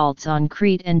Mycenaean assaults on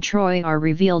Crete and Troy are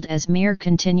revealed as mere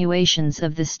continuations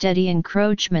of the steady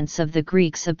encroachments of the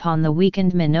Greeks upon the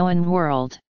weakened Minoan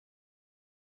world.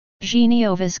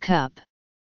 Geniova's cup.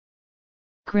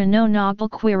 Grenoble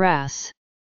cuirass.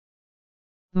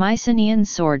 Mycenaean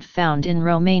sword found in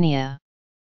Romania.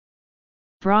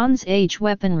 Bronze Age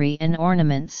weaponry and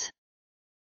ornaments.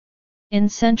 In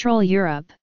Central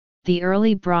Europe, the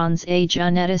early Bronze Age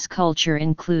Unetis culture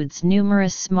includes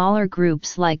numerous smaller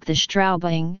groups like the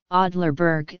Straubing,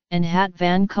 Adlerberg, and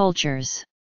Hatvan cultures.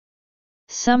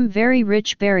 Some very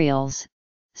rich burials,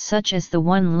 such as the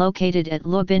one located at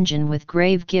Lubingen with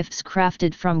grave gifts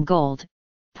crafted from gold,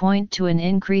 point to an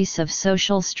increase of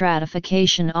social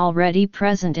stratification already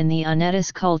present in the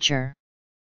Unetis culture.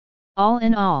 All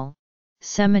in all,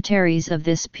 cemeteries of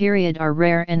this period are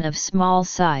rare and of small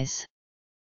size.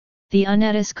 The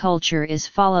Unetis culture is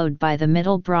followed by the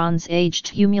Middle Bronze Age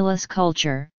tumulus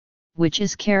culture, which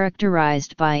is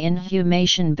characterized by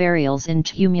inhumation burials in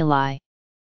tumuli.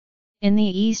 In the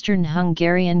eastern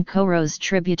Hungarian Korosz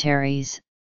tributaries,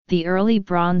 the early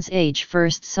Bronze Age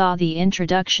first saw the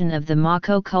introduction of the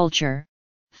Mako culture,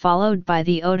 followed by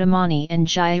the Ottomani and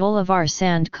Gyolavar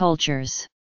sand cultures.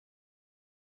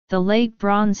 The late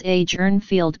Bronze Age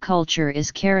Urnfield culture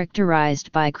is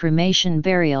characterized by cremation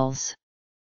burials.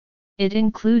 It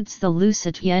includes the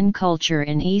Lusatian culture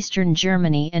in eastern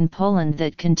Germany and Poland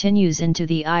that continues into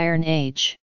the Iron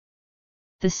Age.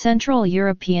 The Central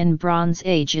European Bronze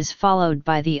Age is followed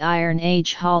by the Iron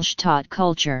Age Hallstatt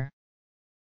culture.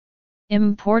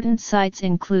 Important sites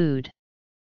include: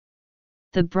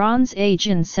 the Bronze Age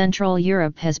in Central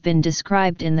Europe has been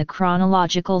described in the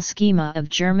chronological schema of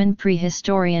German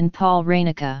prehistorian Paul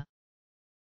Reinecke.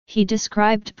 He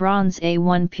described Bronze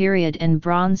A1 period and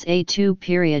Bronze A2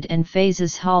 period and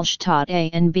phases Hallstatt A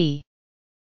and B.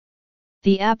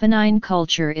 The Apennine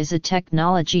culture is a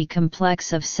technology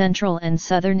complex of central and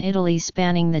southern Italy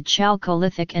spanning the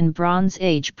Chalcolithic and Bronze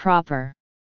Age proper.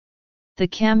 The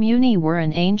Camuni were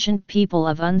an ancient people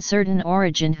of uncertain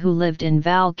origin who lived in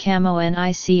Val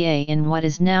Camonica in what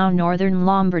is now northern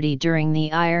Lombardy during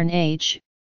the Iron Age,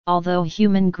 although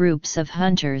human groups of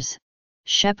hunters,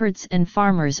 shepherds and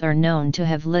farmers are known to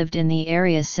have lived in the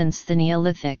area since the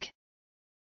Neolithic.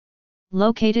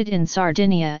 Located in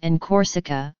Sardinia and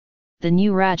Corsica, the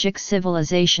Nuragic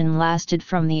civilization lasted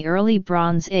from the early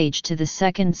Bronze Age to the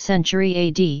 2nd century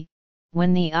AD,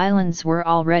 when the islands were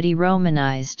already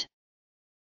Romanized.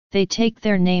 They take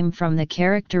their name from the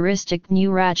characteristic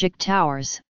Nuragic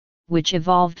towers, which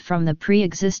evolved from the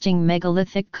pre-existing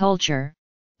megalithic culture,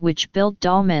 which built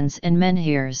dolmens and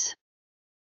menhirs.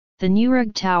 The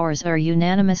Nurag towers are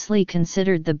unanimously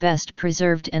considered the best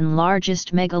preserved and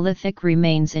largest megalithic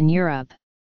remains in Europe.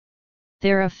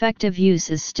 Their effective use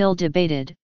is still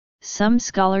debated. Some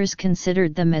scholars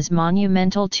considered them as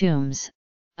monumental tombs,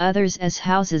 others as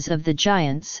houses of the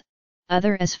giants,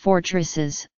 others as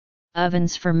fortresses,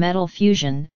 ovens for metal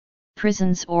fusion,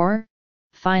 prisons or,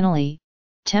 finally,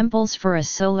 temples for a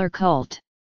solar cult.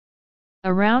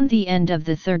 Around the end of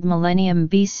the 3rd millennium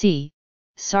BC,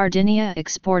 Sardinia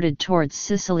exported towards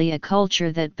Sicily a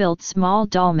culture that built small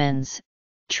dolmens,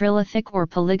 trilithic or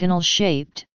polygonal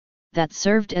shaped, that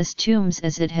served as tombs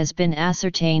as it has been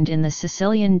ascertained in the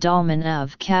Sicilian dolmen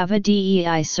of Cava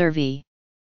dei Servi.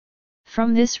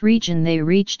 From this region they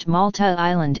reached Malta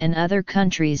Island and other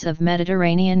countries of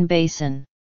Mediterranean basin.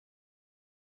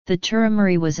 The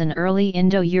Turamuri was an early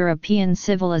Indo-European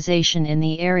civilization in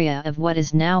the area of what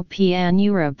is now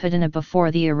Pan-Europeana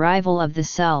before the arrival of the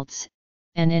Celts,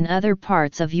 and in other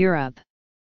parts of Europe.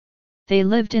 They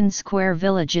lived in square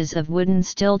villages of wooden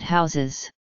stilt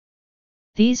houses.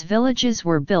 These villages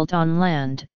were built on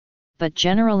land, but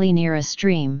generally near a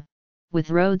stream, with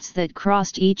roads that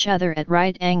crossed each other at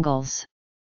right angles.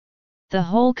 The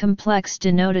whole complex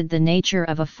denoted the nature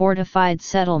of a fortified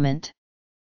settlement.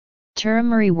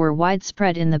 Turamuri were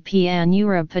widespread in the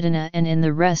Pan-Europeana and in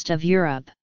the rest of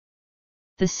Europe.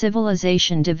 The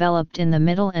civilization developed in the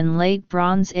Middle and Late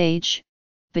Bronze Age,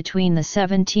 between the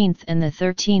 17th and the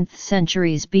 13th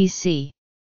centuries BC.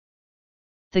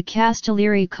 The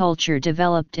Castellari culture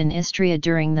developed in Istria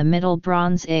during the Middle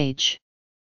Bronze Age.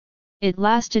 It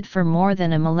lasted for more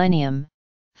than a millennium,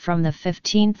 from the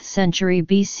 15th century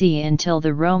BC until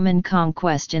the Roman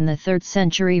conquest in the 3rd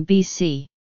century BC.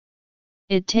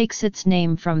 It takes its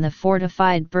name from the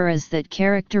fortified boroughs that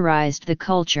characterized the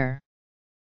culture.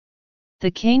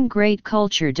 The Cane Great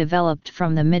culture developed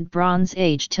from the Mid-Bronze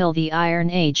Age till the Iron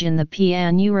Age in the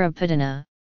Pianura Padana,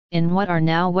 in what are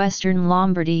now western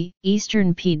Lombardy,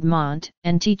 eastern Piedmont,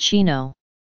 and Ticino.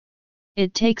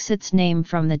 It takes its name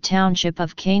from the township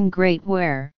of Cane Great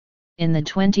where, in the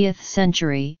 20th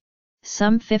century,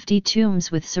 some 50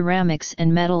 tombs with ceramics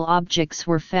and metal objects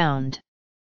were found.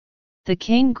 The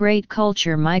Cane Great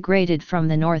culture migrated from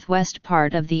the northwest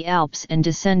part of the Alps and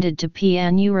descended to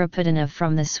Pianura Padana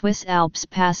from the Swiss Alps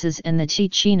passes and the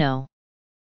Ticino.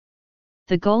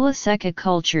 The Gola Secca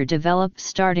culture developed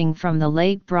starting from the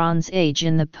Late Bronze Age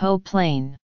in the Po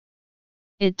Plain.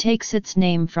 It takes its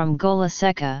name from Gola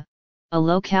Secca, a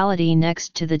locality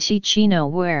next to the Ticino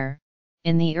where,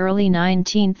 in the early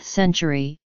 19th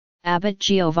century, Abbot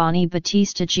Giovanni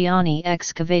Battista Gianni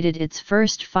excavated its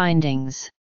first findings.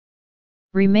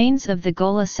 Remains of the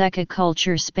Gola Secca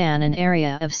culture span an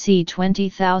area of c.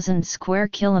 20,000 square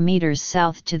kilometers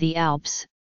south to the Alps,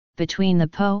 between the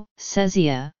Po,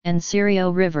 Sesia, and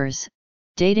Sirio rivers,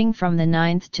 dating from the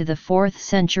 9th to the 4th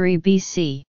century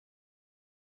BC.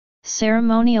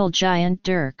 Ceremonial giant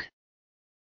dirk.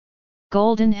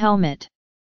 Golden helmet.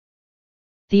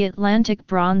 The Atlantic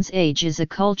Bronze Age is a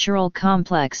cultural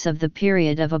complex of the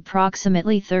period of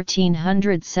approximately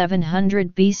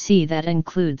 1300–700 BC that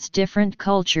includes different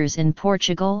cultures in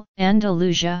Portugal,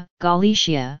 Andalusia,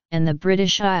 Galicia, and the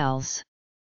British Isles.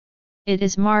 It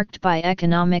is marked by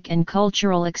economic and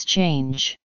cultural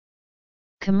exchange.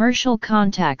 Commercial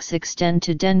contacts extend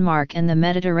to Denmark and the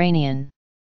Mediterranean.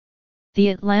 The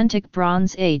Atlantic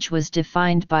Bronze Age was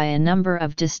defined by a number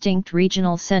of distinct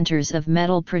regional centers of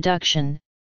metal production,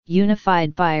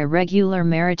 unified by a regular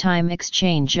maritime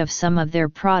exchange of some of their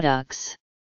products.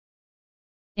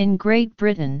 In Great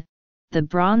Britain, the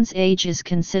Bronze Age is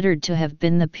considered to have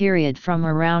been the period from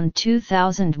around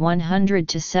 2100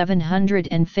 to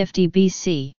 750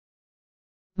 BC.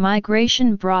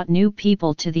 Migration brought new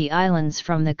people to the islands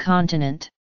from the continent.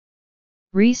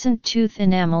 Recent tooth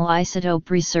enamel isotope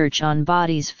research on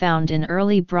bodies found in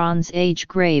early Bronze Age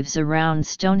graves around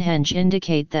Stonehenge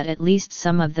indicate that at least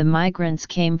some of the migrants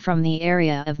came from the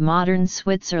area of modern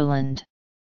Switzerland.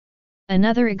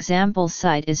 Another example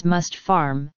site is Must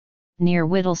Farm, near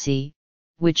Whittlesea,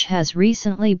 which has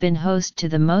recently been host to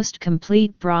the most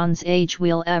complete Bronze Age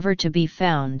wheel ever to be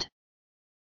found.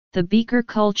 The Beaker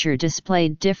culture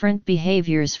displayed different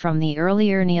behaviors from the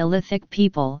earlier Neolithic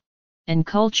people, and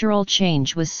cultural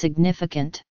change was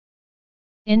significant.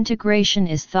 Integration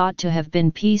is thought to have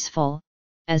been peaceful,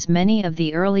 as many of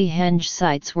the early henge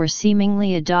sites were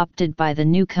seemingly adopted by the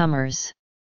newcomers.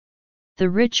 The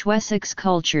rich Wessex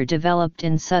culture developed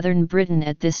in southern Britain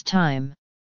at this time.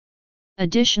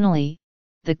 Additionally,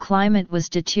 the climate was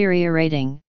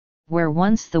deteriorating, where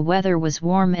once the weather was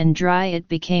warm and dry it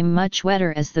became much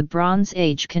wetter as the Bronze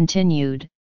Age continued,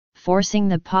 forcing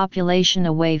the population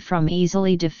away from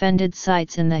easily defended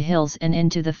sites in the hills and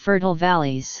into the fertile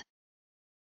valleys.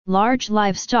 Large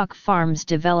livestock farms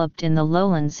developed in the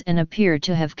lowlands and appear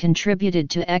to have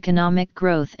contributed to economic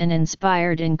growth and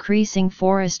inspired increasing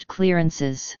forest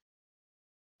clearances.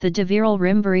 The Deviral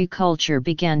Rimbury culture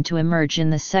began to emerge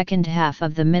in the second half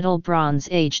of the Middle Bronze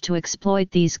Age to exploit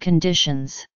these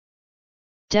conditions.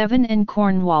 Devon and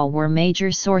Cornwall were major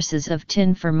sources of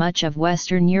tin for much of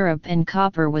Western Europe, and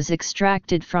copper was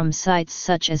extracted from sites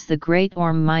such as the Great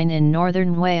Orme mine in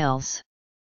northern Wales.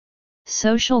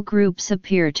 Social groups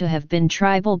appear to have been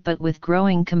tribal, but with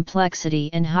growing complexity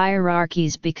and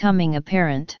hierarchies becoming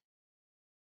apparent.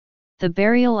 The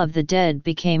burial of the dead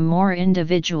became more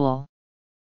individual.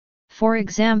 For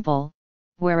example,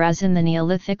 whereas in the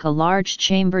Neolithic a large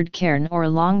chambered cairn or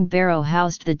long barrow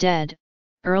housed the dead,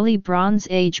 early Bronze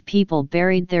Age people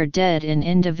buried their dead in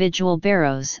individual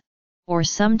barrows, or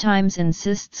sometimes in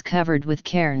cists covered with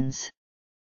cairns.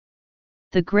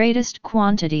 The greatest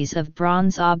quantities of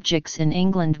bronze objects in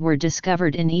England were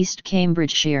discovered in East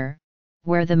Cambridgeshire,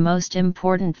 where the most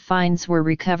important finds were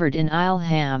recovered in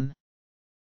Ileham.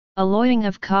 Alloying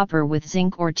of copper with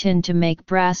zinc or tin to make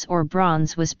brass or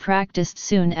bronze was practiced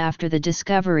soon after the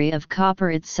discovery of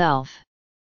copper itself.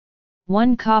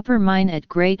 One copper mine at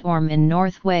Great Orme in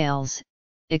North Wales,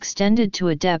 extended to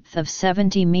a depth of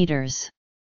 70 metres.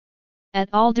 At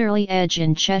Alderley Edge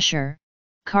in Cheshire,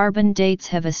 carbon dates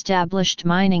have established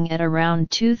mining at around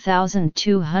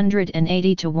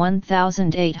 2280 to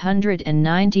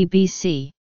 1890 BC.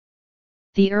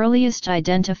 The earliest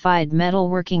identified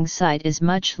metalworking site is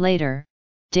much later,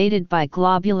 dated by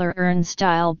globular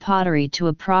urn-style pottery to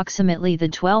approximately the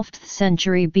 12th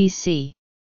century BC.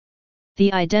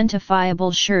 The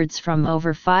identifiable sherds from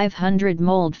over 500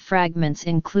 mold fragments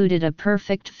included a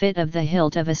perfect fit of the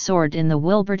hilt of a sword in the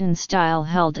Wilburton style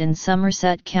held in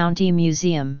Somerset County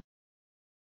Museum.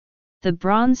 The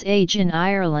Bronze Age in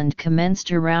Ireland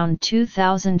commenced around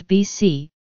 2000 BC,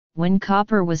 when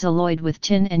copper was alloyed with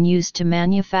tin and used to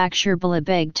manufacture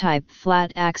billabeg-type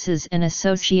flat axes and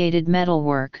associated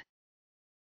metalwork.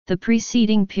 The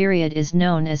preceding period is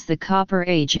known as the Copper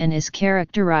Age and is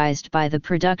characterized by the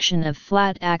production of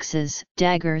flat axes,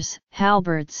 daggers,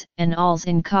 halberds, and awls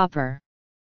in copper.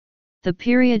 The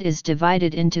period is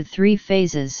divided into three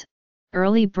phases: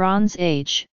 Early Bronze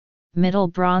Age, Middle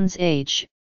Bronze Age,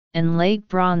 and Late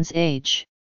Bronze Age.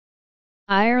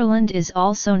 Ireland is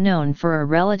also known for a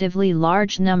relatively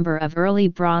large number of Early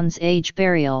Bronze Age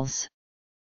burials.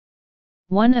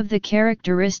 One of the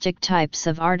characteristic types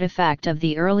of artifact of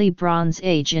the Early Bronze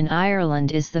Age in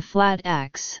Ireland is the flat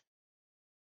axe.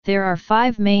 There are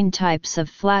 5 main types of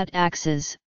flat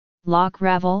axes: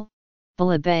 Lochravel,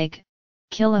 Billabeg,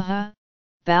 Killaha,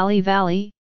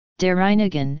 Ballyvally,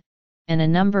 Derrynaghan, and a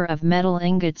number of metal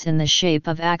ingots in the shape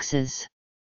of axes.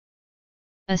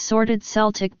 Assorted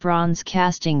Celtic bronze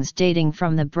castings dating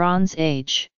from the Bronze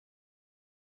Age.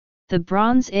 The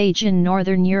Bronze Age in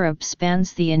Northern Europe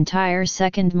spans the entire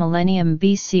 2nd millennium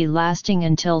BC, lasting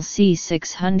until c.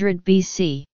 600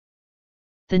 BC.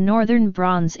 The Northern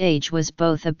Bronze Age was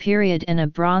both a period and a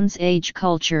Bronze Age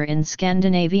culture in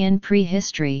Scandinavian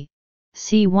prehistory,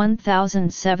 c.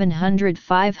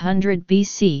 1700–500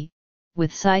 BC,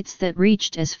 with sites that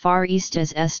reached as far east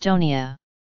as Estonia.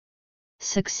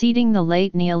 Succeeding the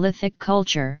late Neolithic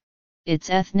culture,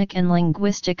 its ethnic and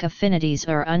linguistic affinities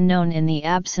are unknown in the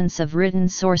absence of written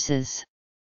sources.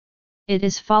 It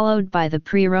is followed by the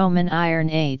pre-Roman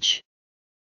Iron Age.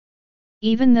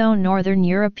 Even though Northern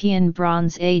European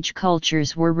Bronze Age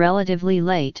cultures were relatively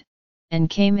late, and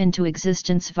came into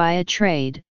existence via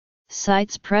trade,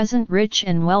 sites present rich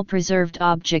and well-preserved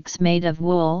objects made of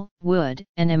wool, wood,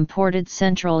 and imported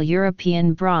Central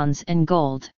European bronze and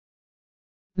gold.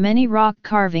 Many rock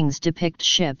carvings depict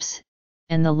ships,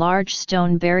 and the large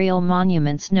stone burial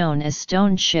monuments known as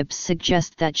stone ships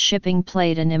suggest that shipping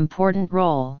played an important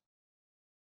role.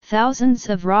 Thousands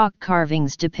of rock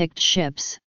carvings depict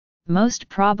ships, most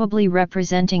probably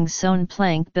representing sewn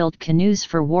plank-built canoes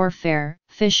for warfare,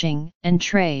 fishing, and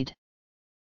trade.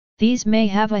 These may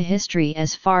have a history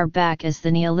as far back as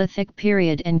the Neolithic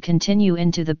period and continue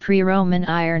into the pre-Roman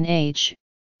Iron Age,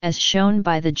 as shown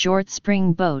by the Jort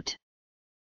Spring boat.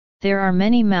 There are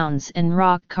many mounds and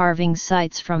rock carving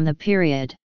sites from the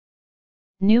period.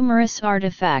 Numerous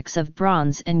artifacts of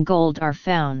bronze and gold are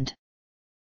found.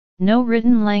 No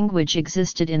written language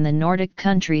existed in the Nordic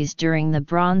countries during the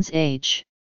Bronze Age.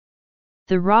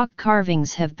 The rock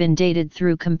carvings have been dated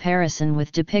through comparison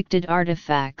with depicted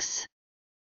artifacts.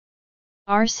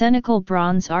 Arsenical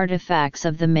bronze artifacts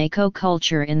of the Mako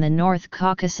culture in the North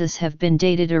Caucasus have been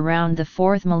dated around the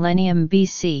 4th millennium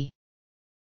BC.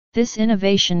 This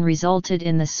innovation resulted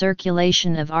in the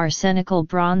circulation of arsenical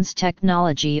bronze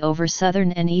technology over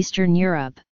southern and eastern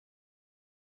Europe.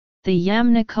 The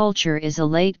Yamna culture is a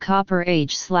late Copper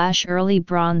Age/early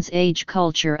Bronze Age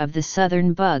culture of the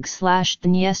southern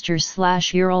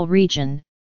Bug/Dniester/Ural region,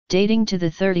 dating to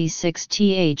the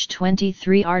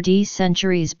 36th–23 RD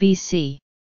centuries BC.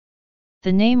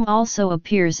 The name also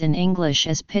appears in English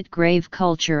as pit grave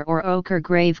culture or ochre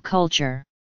grave culture.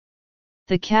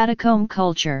 The catacomb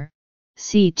culture,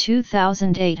 c.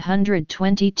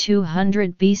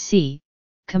 2800–200 BC,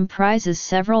 comprises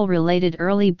several related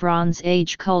early Bronze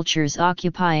Age cultures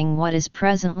occupying what is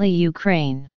presently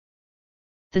Ukraine.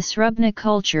 The Srubna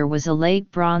culture was a late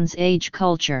Bronze Age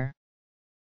culture.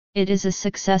 It is a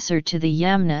successor to the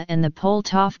Yamna and the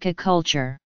Poltavka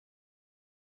culture.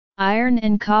 Iron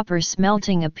and copper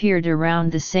smelting appeared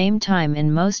around the same time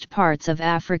in most parts of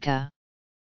Africa.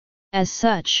 As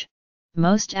such,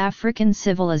 most African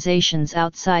civilizations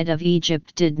outside of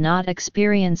Egypt did not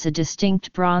experience a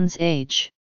distinct Bronze Age.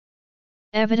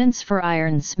 Evidence for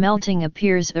iron smelting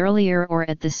appears earlier or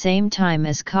at the same time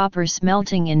as copper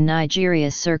smelting in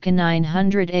Nigeria circa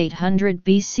 900–800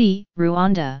 BC,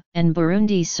 Rwanda and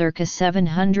Burundi circa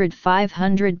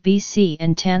 700–500 BC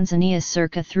and Tanzania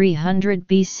circa 300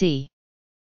 BC.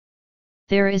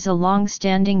 There is a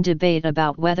long-standing debate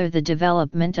about whether the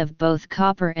development of both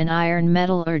copper and iron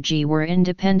metallurgy were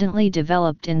independently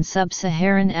developed in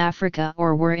sub-Saharan Africa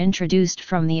or were introduced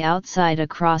from the outside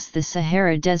across the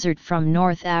Sahara Desert from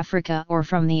North Africa or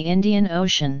from the Indian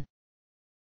Ocean.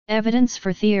 Evidence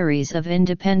for theories of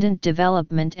independent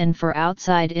development and for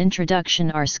outside introduction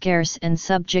are scarce and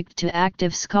subject to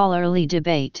active scholarly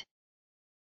debate.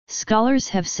 Scholars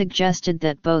have suggested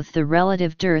that both the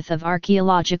relative dearth of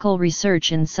archaeological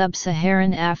research in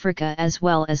sub-Saharan Africa as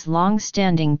well as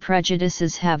long-standing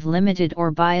prejudices have limited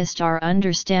or biased our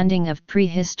understanding of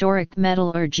prehistoric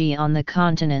metallurgy on the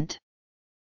continent.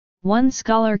 One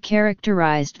scholar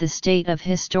characterized the state of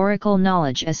historical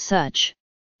knowledge as such: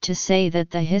 to say that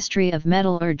the history of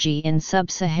metallurgy in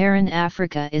sub-Saharan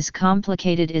Africa is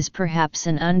complicated is perhaps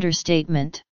an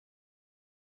understatement.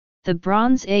 The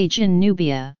Bronze Age in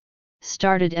Nubia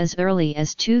started as early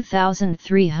as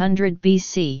 2300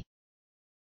 BC.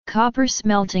 Copper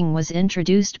smelting was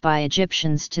introduced by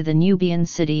Egyptians to the Nubian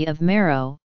city of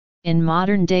Meroe, in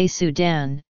modern-day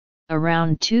Sudan,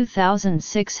 around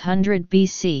 2600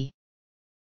 BC.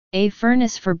 A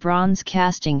furnace for bronze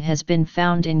casting has been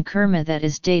found in Kerma that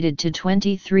is dated to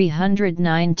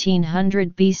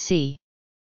 2300–1900 BC.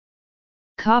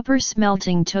 Copper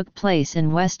smelting took place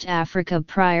in West Africa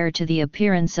prior to the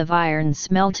appearance of iron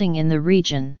smelting in the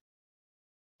region.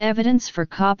 Evidence for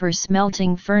copper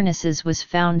smelting furnaces was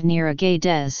found near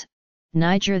Agadez,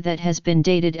 Niger, that has been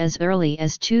dated as early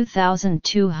as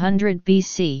 2200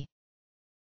 BC.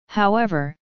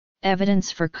 However,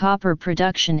 evidence for copper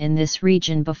production in this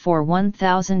region before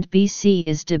 1000 BC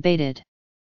is debated.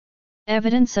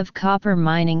 Evidence of copper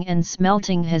mining and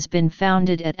smelting has been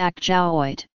founded at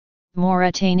Akjaouit,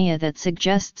 Mauritania, that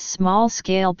suggests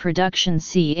small-scale production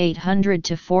c. 800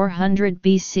 to 400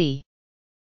 BC.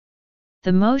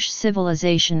 The Moche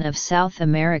civilization of South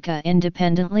America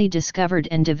independently discovered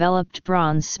and developed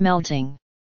bronze smelting.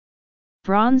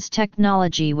 Bronze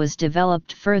technology was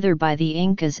developed further by the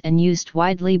Incas and used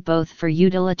widely both for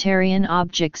utilitarian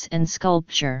objects and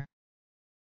sculpture.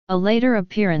 A later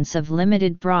appearance of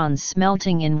limited bronze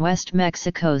smelting in West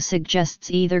Mexico suggests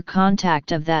either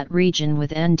contact of that region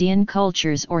with Andean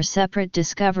cultures or separate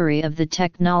discovery of the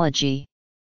technology.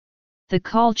 The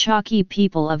Calchaquí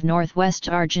people of northwest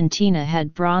Argentina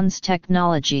had bronze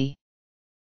technology.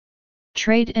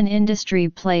 Trade and industry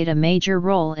played a major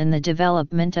role in the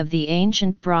development of the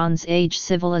ancient Bronze Age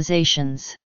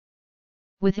civilizations.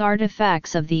 With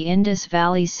artifacts of the Indus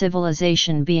Valley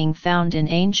civilization being found in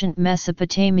ancient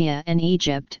Mesopotamia and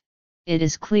Egypt, it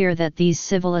is clear that these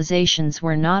civilizations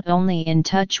were not only in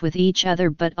touch with each other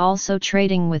but also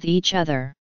trading with each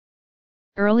other.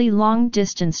 Early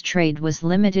long-distance trade was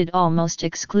limited almost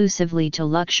exclusively to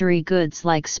luxury goods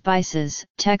like spices,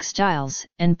 textiles,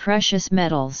 and precious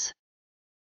metals.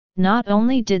 Not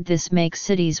only did this make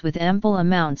cities with ample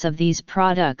amounts of these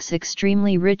products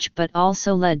extremely rich, but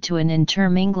also led to an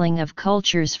intermingling of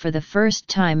cultures for the first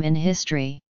time in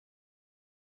history.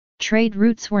 Trade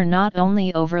routes were not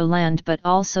only over land but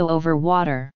also over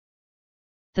water.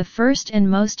 The first and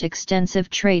most extensive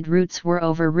trade routes were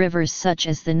over rivers such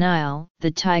as the Nile,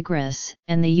 the Tigris,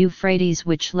 and the Euphrates,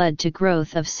 which led to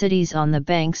growth of cities on the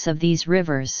banks of these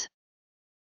rivers.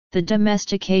 The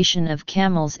domestication of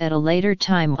camels at a later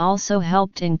time also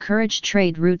helped encourage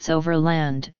trade routes over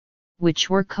land, which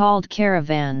were called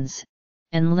caravans,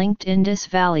 and linked Indus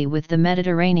Valley with the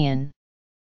Mediterranean.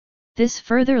 This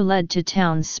further led to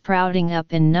towns sprouting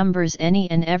up in numbers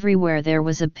any and everywhere there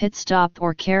was a pit stop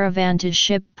or caravan to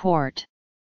ship port.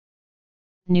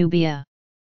 Nubia,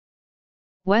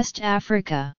 West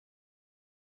Africa,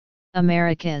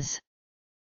 Americas.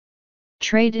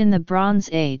 Trade in the Bronze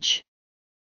Age.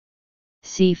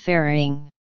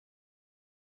 Seafaring.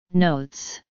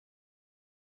 Notes.